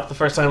fucked me up the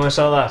first time I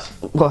saw that.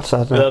 What's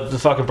that? The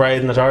fucking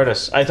bride in the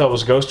TARDIS. I thought it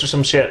was a ghost or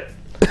some shit.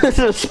 It's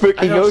a spooky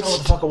I don't know what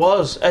ghost. the fuck it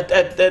was.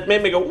 It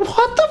made me go,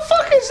 what the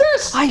fuck is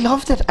this? I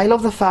loved it. I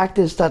love the fact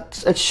is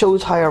that it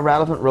shows how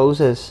irrelevant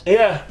Rose is.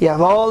 Yeah. You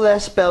have all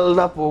this build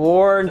up with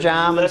war and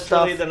jam and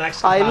stuff. Literally the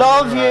next I companion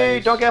love you.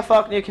 arrives. Don't get a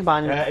fuck new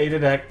companion. Yeah, eat a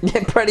dick.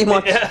 Yeah, pretty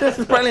much. Yeah. This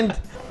is brilliant.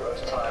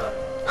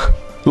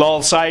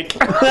 Lol, psych.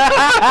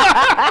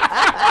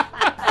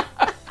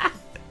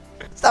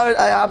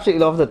 I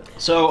absolutely loved it.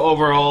 So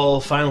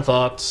overall, final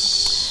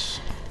thoughts.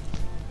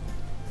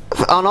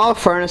 On all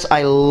fairness,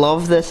 I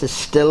love this. It's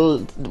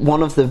still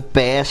one of the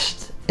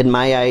best in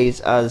my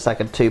eyes as like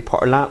a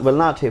two-part. Well,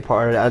 not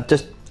two-part.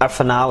 Just a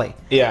finale.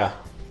 Yeah.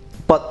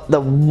 But the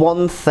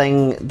one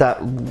thing that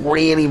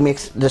really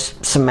makes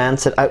just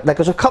cements it out, like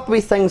there's a couple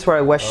of things where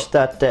I wish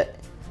that.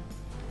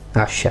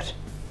 Oh shit!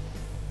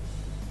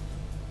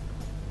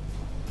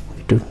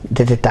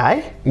 Did it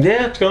die?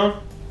 Yeah, it's gone.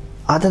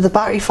 Oh, did the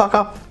battery fuck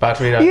up?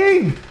 Battery died.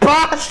 You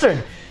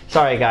bastard!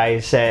 Sorry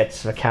guys,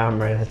 it's the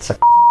camera. It's a.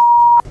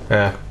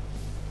 Yeah.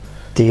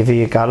 Have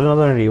you got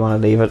another, or do you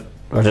want to leave it,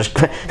 or just?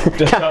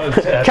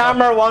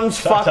 Camera one's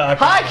fucked.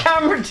 Hi,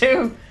 camera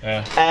two.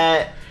 Yeah.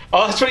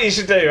 Oh, that's what you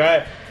should do,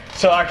 right?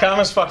 So our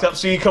camera's fucked up,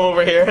 so you come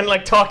over here and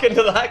like talk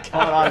into that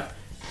camera.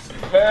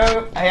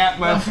 Hold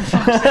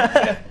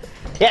on.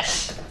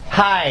 Yes.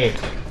 Hi.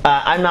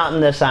 I'm not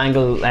in this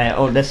angle.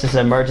 This is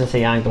an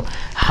emergency angle.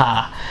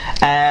 Ha.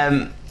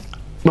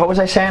 What was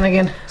I saying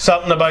again?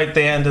 Something about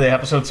the end of the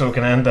episode, so we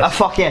can end this.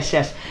 Fuck yes,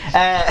 yes.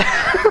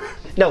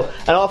 No,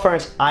 in all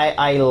fairness,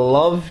 I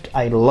loved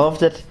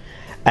it.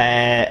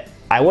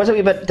 I was a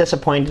wee bit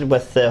disappointed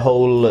with the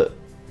whole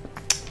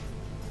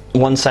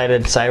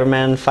one-sided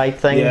Cyberman fight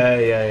thing.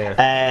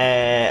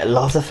 Yeah.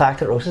 Love the fact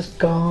that Rose is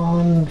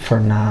gone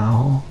for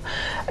now.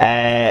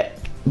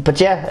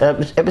 But yeah,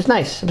 it was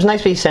nice. It was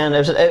nice to be sent.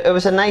 It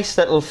was a nice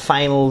little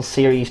final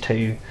series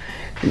 2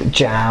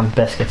 jam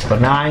biscuits. But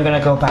now I'm gonna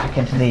go back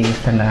into the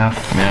ether now.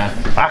 Yeah.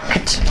 Fuck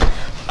it.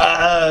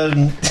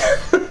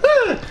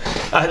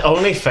 I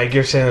only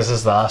figure saying this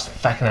is the last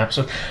fucking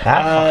episode.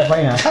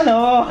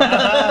 Hello.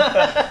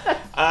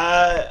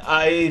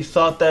 I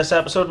thought this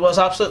episode was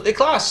absolutely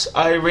class.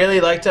 I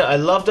really liked it. I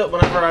loved it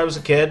whenever I was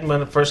a kid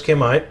when it first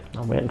came out.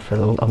 I'm waiting for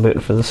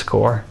the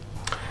score.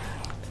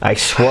 I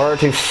swear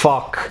to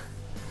fuck.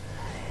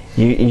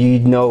 You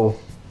know.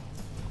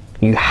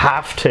 You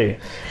have to.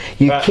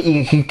 You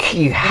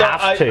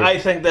have to. I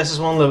think this is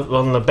one of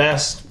the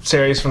best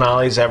series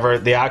finales ever.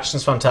 The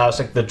action's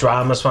fantastic. The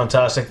drama's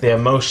fantastic. The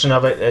emotion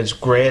of it is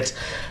great.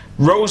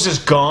 Rose is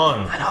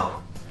gone. I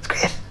know. It's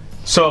great.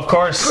 So of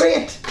course,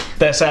 Great.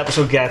 this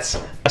episode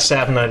gets a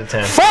 7 out of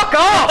 10. Fuck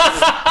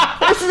off!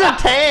 This is a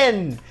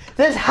 10.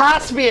 This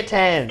has to be a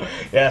 10.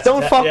 Yeah,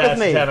 Don't fuck with it's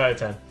me. a 10 out of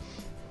 10.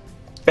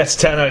 It's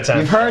 10 out of 10.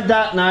 You've heard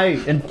that now,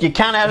 and you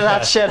can't edit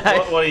that shit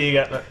out. What are you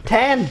getting?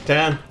 10.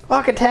 10.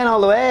 Fucking 10 all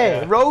the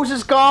way. Yeah. Rose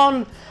is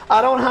gone.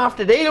 I don't have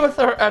to deal with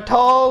her at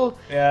all.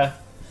 Yeah.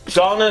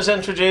 Donna's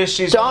introduced.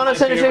 She's one of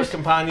my favorite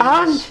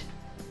companions.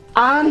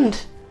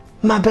 And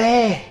my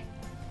bae.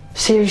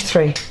 Series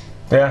 3.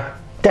 Yeah.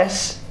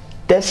 This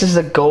is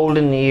the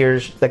golden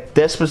years. Like,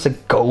 this was the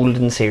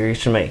golden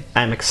series for me.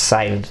 I'm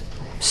excited.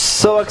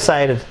 So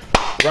excited.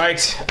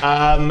 Right,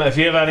 if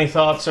you have any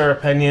thoughts or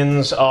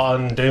opinions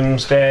on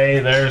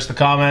Doomsday, there's the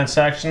comment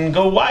section.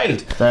 Go wild.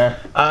 There.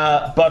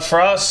 But for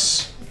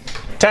us,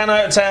 10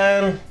 out of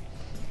 10,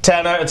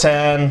 10 out of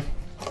 10.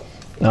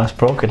 No, it's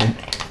broken.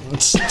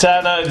 It's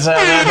 10 out of 10.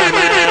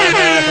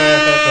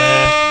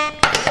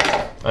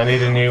 I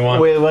need a new one.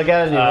 We'll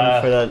get a new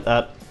one for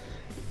that.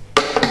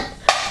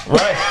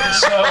 Right,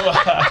 so...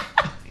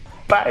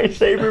 Bye,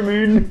 Saber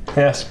Moon.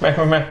 yes,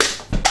 remember.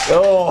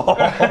 Oh.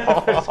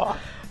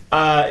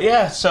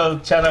 Yeah, so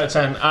 10 out of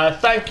 10.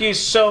 Thank you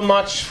so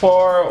much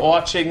for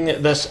watching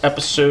this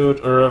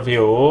episode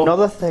review.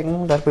 Another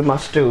thing that we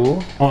must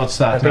do, What's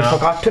that that we now?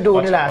 forgot to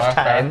do the last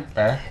time,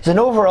 is an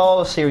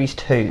overall series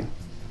 2.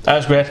 That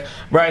was great.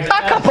 Right.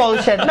 That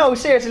bullshit. No,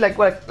 seriously, like,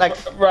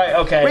 right,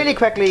 okay. really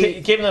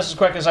quickly. Keeping this as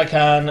quick as I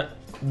can.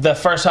 The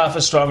first half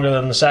is stronger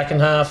than the second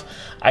half.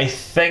 I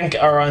think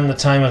around the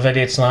time of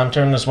Idiot's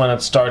Lantern is when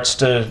it starts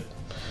to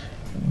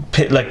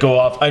like go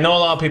off. I know a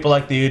lot of people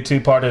like the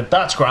YouTube part of it.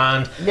 That's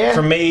grand. Yeah.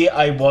 For me,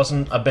 I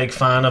wasn't a big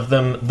fan of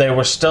them. They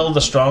were still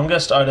the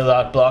strongest out of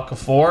that block of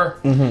 4.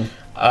 Even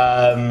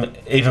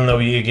though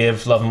you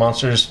gave Love and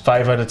Monsters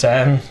 5 out of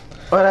 10.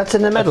 Well, that's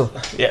in the middle.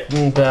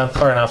 Yeah,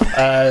 fair enough.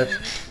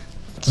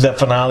 The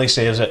finale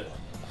saves it.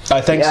 I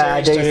think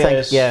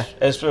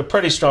it's a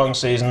pretty strong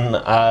season.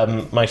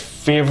 My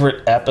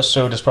favourite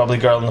episode is probably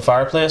Girl in the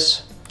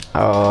Fireplace.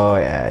 Oh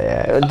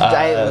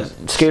yeah.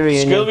 School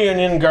Reunion. School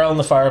Reunion, Girl in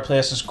the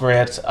Fireplace is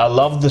great. I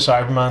love the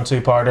Cyberman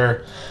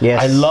 2-parter.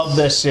 Yes. I love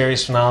this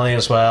series finale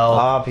as well.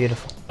 Oh,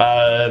 beautiful.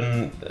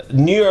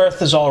 New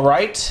Earth is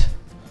alright.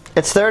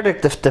 It's there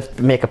to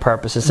make a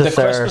purpose. It's the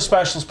Christmas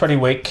special's pretty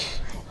weak.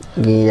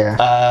 Yeah.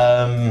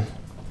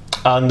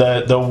 And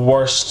the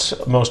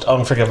worst, most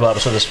unforgivable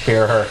episode is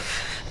Fear Her.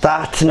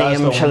 That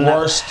name That's the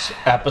worst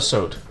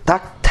episode.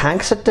 That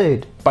tanks it,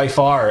 dude. By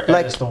far, it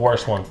is the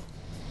worst one.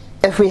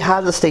 If we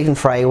had the Stephen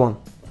Fry one,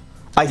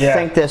 I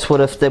think this would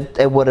have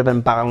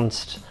been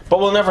balanced. But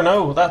we'll never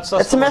know. That's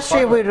it's a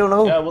mystery. We don't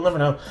know. Yeah, we'll never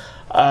know.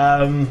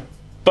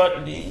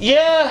 But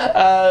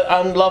yeah,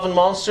 and Love and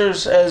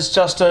Monsters is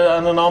just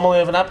an anomaly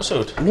of an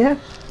episode. Yeah.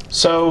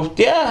 So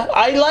yeah,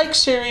 I like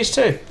series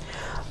 2.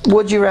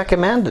 Would you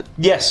recommend it?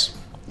 Yes.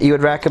 You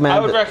would recommend it? I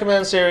would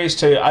recommend series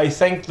 2. I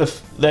think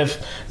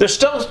they're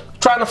still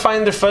trying to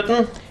find their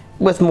footing.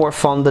 With more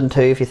fun than 2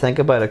 if you think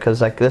about it,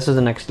 because like this is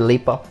the next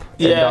leap up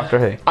in Doctor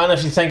Who. And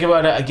if you think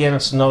about it, again,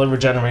 it's another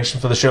regeneration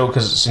for the show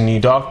because it's a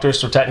new Doctor,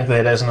 so technically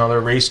it is another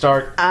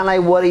restart. And I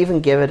would even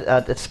give it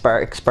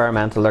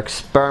experimental. They're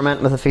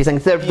experimenting with a few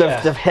things. They've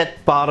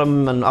hit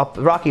bottom and up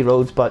rocky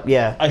roads, but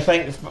yeah. I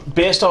think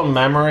based on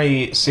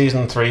memory,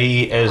 season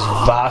 3 is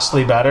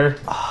vastly better.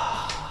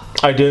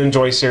 I do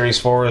enjoy series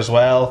 4 as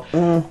well.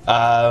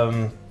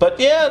 But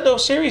yeah, no,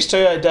 series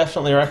 2 I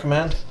definitely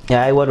recommend.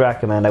 Yeah, I would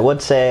recommend. I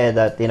would say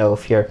that, you know,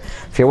 if you're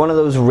one of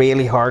those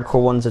really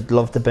hardcore ones that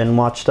love to binge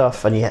watch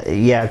stuff, and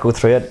go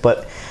through it.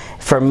 But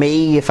for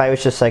me, if I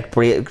was just like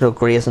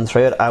grazing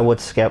through it, I would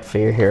skip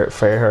Fear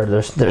Her.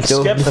 There's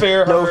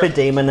no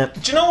redeeming it.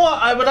 Do you know what?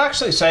 I would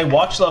actually say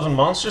watch Love and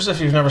Monsters if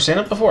you've never seen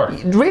it before.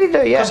 You really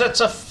do, yeah. Because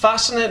it's a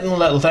fascinating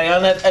little thing,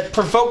 and it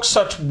provokes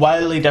such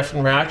wildly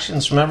different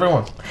reactions from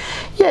everyone.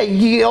 Yeah,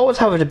 you always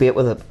have a debate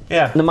with it.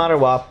 Yeah. No matter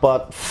what,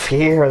 but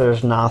Fear Her,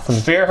 there's nothing.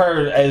 Fear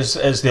Her is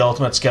the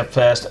ultimate skip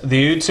fest.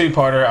 The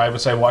two-parter, I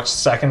would say watch the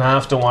second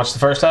half, don't watch the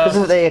first half.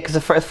 Because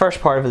the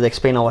first part of it, they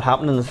explain all what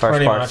happened in the first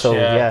Pretty part, much, so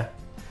yeah.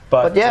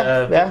 But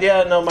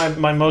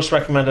my most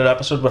recommended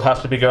episode would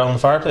have to be Girl in the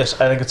Fireplace.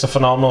 I think it's a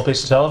phenomenal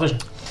piece of television.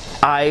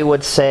 I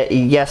would say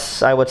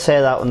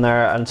that one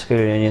there, and School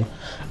Reunion.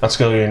 And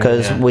School Reunion,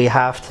 because we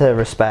have to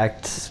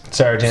respect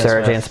Sarah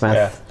Jane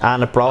Smith.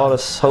 And it brought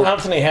us hope.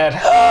 Anthony Head.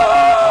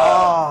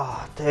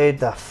 Oh, dude,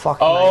 the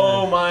fucking.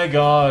 Oh my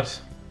god,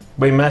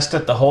 we missed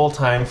it the whole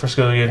time for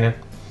School Reunion.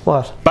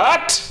 What?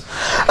 But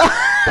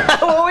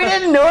well, we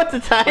didn't know at the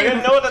time. We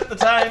didn't know it at the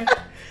time.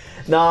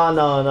 No.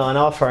 In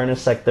all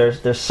fairness, like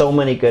there's so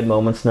many good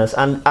moments in this,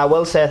 and I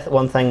will say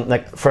one thing.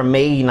 Like for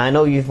me, and I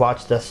know you've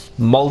watched this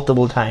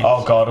multiple times.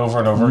 Oh god, over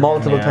and over.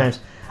 Multiple times.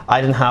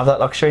 I didn't have that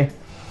luxury.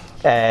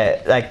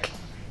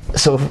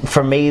 So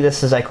for me,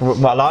 this is like a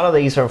lot of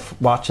these are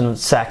watching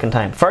second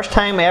time. First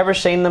time I ever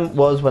seen them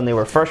was when they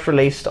were first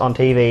released on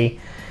TV,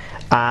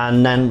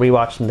 and then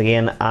rewatched them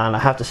again. And I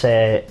have to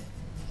say,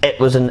 it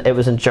was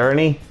in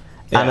Journey,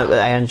 and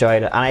I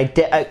enjoyed it. And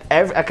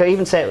I could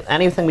even say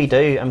anything we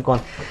do, I'm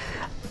going.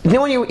 You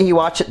know when you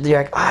watch it, you're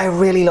like, oh, I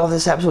really love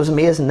this episode, it was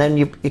amazing. And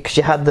then because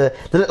you had the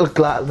little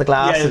the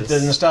glasses, yeah,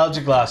 the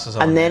nostalgia glasses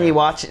on, and then you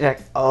watch it, you're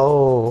like,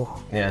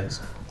 oh, yeah, it's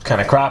kind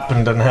of crap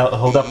and didn't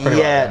hold up pretty well.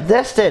 Yeah,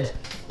 this did.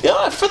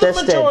 Yeah, for the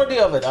majority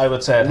of it, I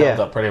would say it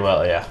held up pretty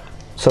well. Yeah.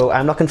 So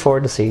I'm looking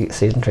forward to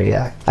season 3.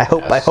 Yeah, I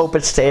hope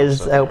it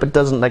stays. I hope it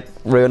doesn't like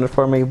ruin it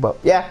for me. But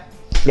yeah.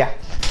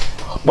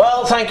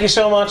 Well, thank you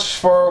so much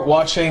for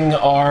watching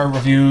our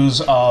reviews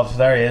of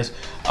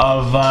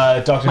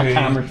Doctor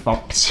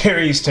Who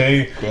Series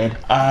 2.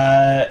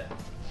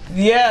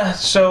 Yeah,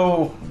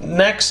 so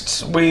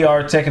next we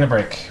are taking a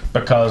break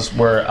because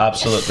we're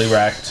absolutely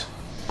wrecked.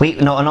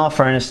 In all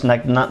fairness,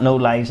 like no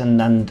lies,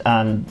 and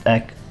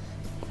like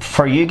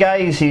for you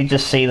guys who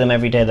just see them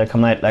every day they're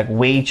coming out, like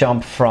we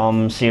jump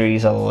from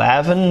series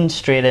 11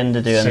 straight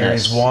into doing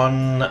series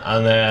 1,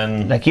 and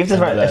then like you've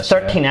done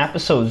 13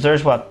 episodes.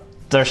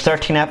 There's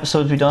 13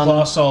 episodes we've done.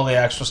 Plus all the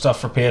extra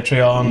stuff for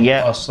Patreon.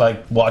 Yeah. Plus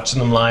like watching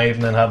them live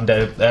and then having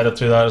to edit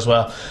through that as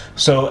well.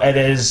 So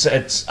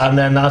and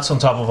then that's on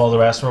top of all the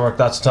rest of our work.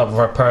 That's on top of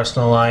our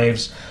personal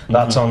lives.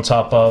 That's on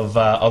top of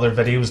other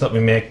videos that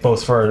we make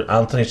both for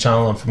Anthony's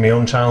channel and for my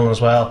own channel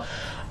as well.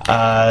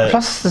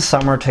 Plus the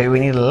summer too, we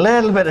need a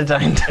little bit of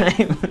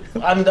downtime.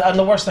 and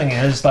the worst thing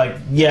is, like,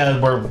 yeah,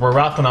 we're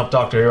wrapping up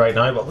Doctor Who right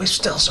now, but we've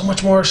still so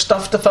much more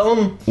stuff to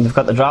film. We've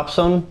got the drop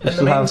zone. In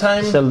the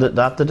meantime, still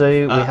that to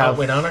do. We have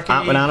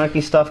Antwoord Anarchy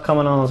stuff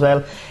coming on as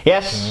well.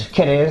 Yes,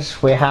 kiddies,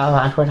 we have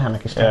Antwoord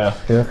Anarchy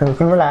stuff. Yeah. You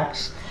can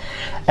relax.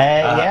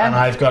 Yeah. And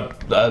I've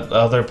got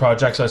other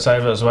projects outside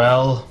of it as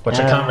well, which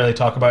I can't really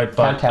talk about,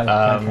 but can't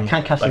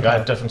like I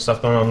have different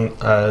stuff going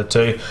on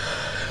too.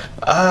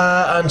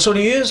 And so do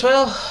you as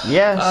well.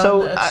 Yeah,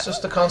 so it's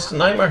just a constant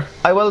nightmare.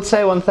 I will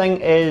say one thing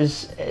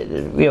is,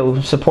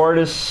 support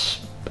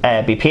us,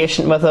 be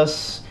patient with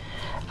us,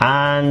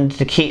 and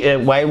to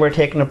keep while we're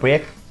taking a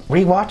break,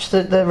 rewatch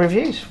the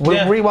reviews.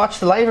 We'll rewatch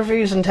the live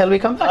reviews until we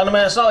come back. And I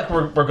mean, it's not like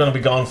we're going to be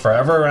gone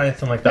forever or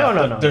anything like that.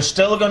 No. There's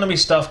still going to be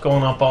stuff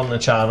going up on the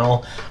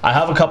channel. I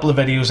have a couple of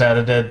videos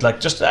edited, like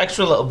just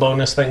extra little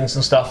bonus things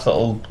and stuff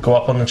that'll go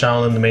up on the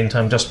channel in the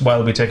meantime, just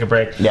while we take a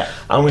break. Yeah.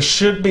 And we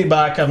should be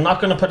back. I'm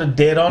not going to put a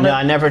date on it. No,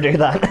 I never do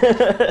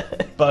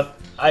that. But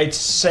I'd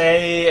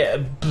say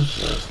a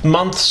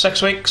month,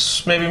 6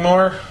 weeks, maybe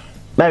more.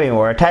 Maybe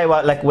more. I tell you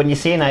what, like when you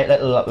see a night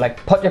little,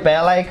 like put your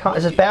bell icon.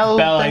 Is it bell?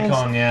 Bell things?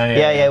 icon,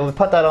 yeah. We'll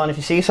put that on. If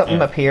you see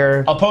something up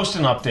here, I'll post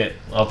an update.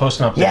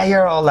 Yeah,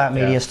 you're all that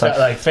media stuff.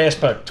 Like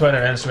Facebook, Twitter,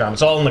 Instagram.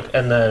 It's all in the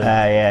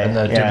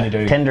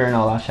doobly-doo. Tinder and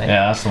all that shit.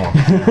 Yeah, that's the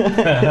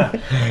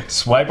one.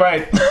 Swipe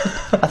right.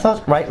 I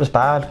thought right was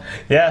bad.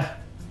 Yeah.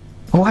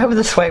 Why would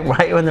they swipe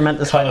right when they meant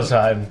to swipe? Because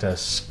I'm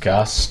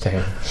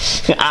disgusting.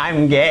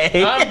 I'm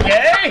gay. I'm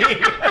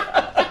gay.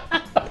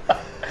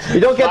 You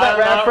don't get that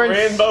reference.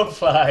 Rainbow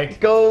flag.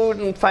 Go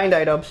and find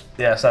items.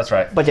 Yes, that's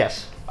right. But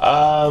yes.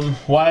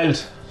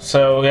 Wild.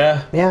 So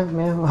yeah. Yeah.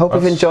 I hope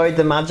you've enjoyed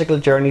the magical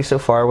journey so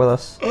far with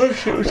us. I'm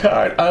so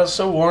tired. It's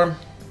so warm.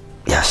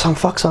 Yeah,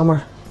 fuck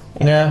summer.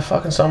 Yeah,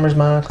 fucking summer's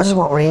mad. I just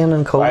want rain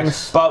and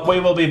coldness. Right. But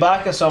we will be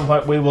back at some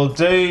point. We will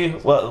do.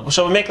 Well,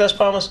 shall we make this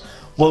promise?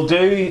 We'll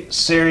do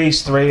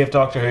series 3 of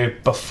Doctor Who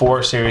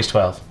before series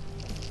 12.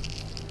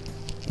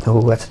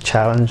 Oh, that's a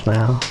challenge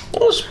now.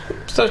 Well, it's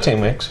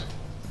 13 weeks.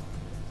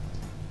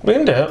 We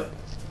can do it.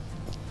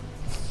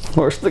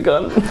 Where's the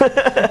gun?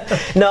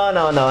 No.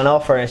 In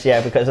all fairness,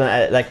 yeah, because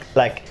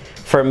like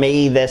for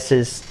me, this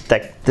is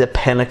like the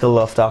pinnacle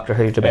of Doctor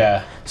Who to me.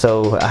 Yeah.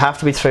 So I have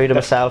to be true to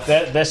myself.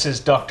 This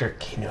is Doctor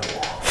Kino.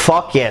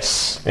 Fuck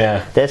yes.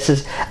 Yeah. This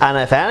is, and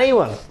if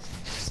anyone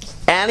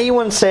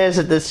says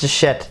that this is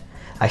shit,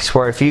 I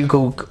swear, if you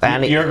go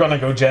you're gonna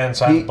go Jen,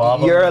 Silent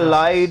Bob. You're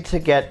allowed to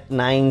get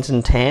 9s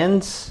and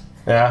 10s.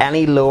 Yeah.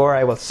 Any lower,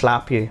 I will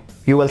slap you.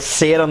 You will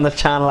see it on the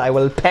channel. I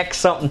will pick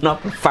something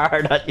up and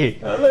fire it at you.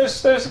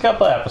 There's a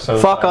couple of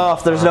episodes. Fuck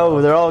off. They're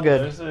all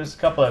good. There's a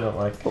couple I don't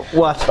like.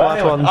 What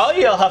anyway, ones? Oh,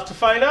 you'll have to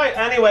find out.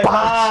 Anyway,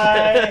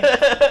 bye.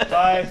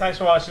 Bye. Thanks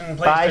for watching.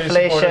 Please bye, do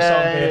support us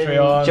on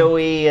Patreon.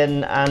 Joey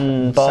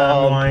and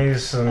Bob.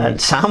 Samwise and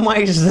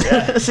Samwise.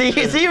 Yeah. see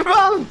you're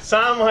wrong.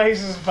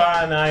 Samwise is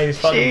fan. He's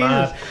fucking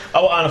mad.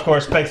 Oh, and of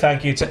course, big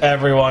thank you to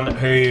everyone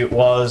who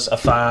was a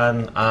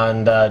fan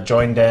and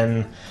joined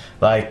in.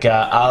 Like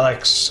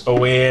Alex,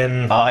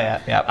 Owain,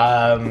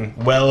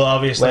 Will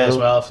obviously as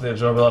well for the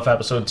Absorb Love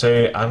episode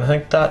 2, and I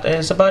think that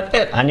is about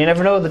it. And you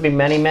never know, there'll be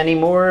many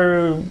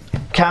more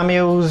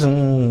cameos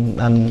and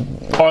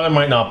or there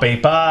might not be.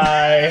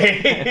 Bye.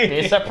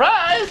 Be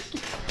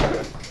surprised.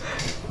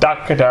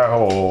 Doctor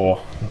Who.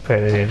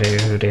 Is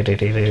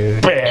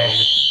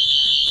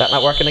that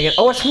not working again?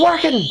 Oh, it's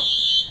working.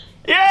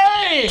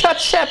 Yay!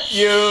 Touch it!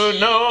 You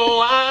know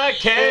I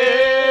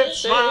can't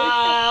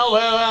smile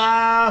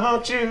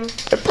without you.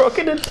 I broke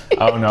it.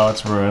 Oh no,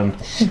 it's ruined.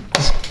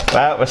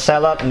 Well, we'll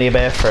sell that on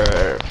eBay for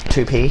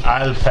 2p.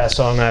 I'll pass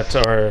on it,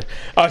 or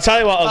I'll tell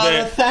you what I'll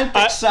do.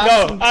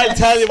 I'll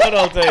tell you what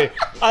I'll do.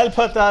 I'll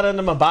put that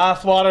into my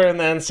bath water and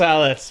then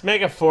sell it.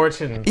 Make a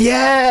fortune.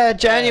 Yeah,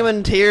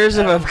 genuine tears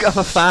of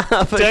a fan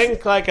of it.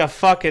 Stink like a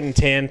fucking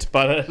taint,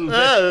 but it'll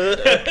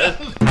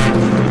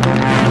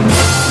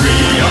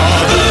We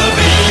are the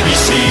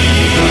BBC.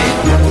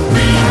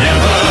 We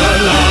never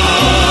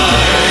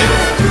lie.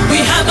 We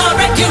have our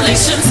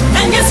regulations,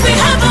 and yes, we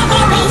have our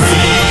morals.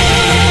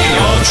 We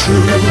are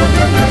true.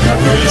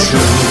 We're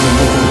true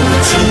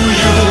to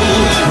you.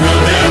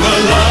 We'll never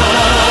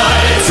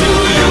lie to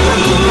you.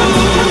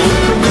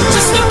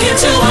 Just look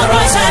into our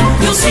eyes and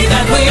you'll see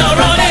that we are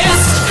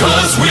honest.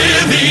 'Cause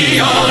we're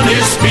the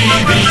honest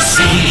BBC.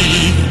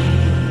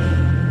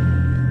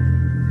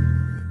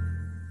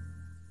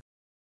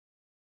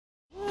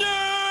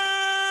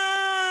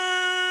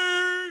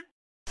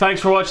 Thanks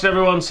for watching,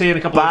 everyone. See you in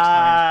a couple of weeks.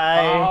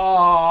 Bye.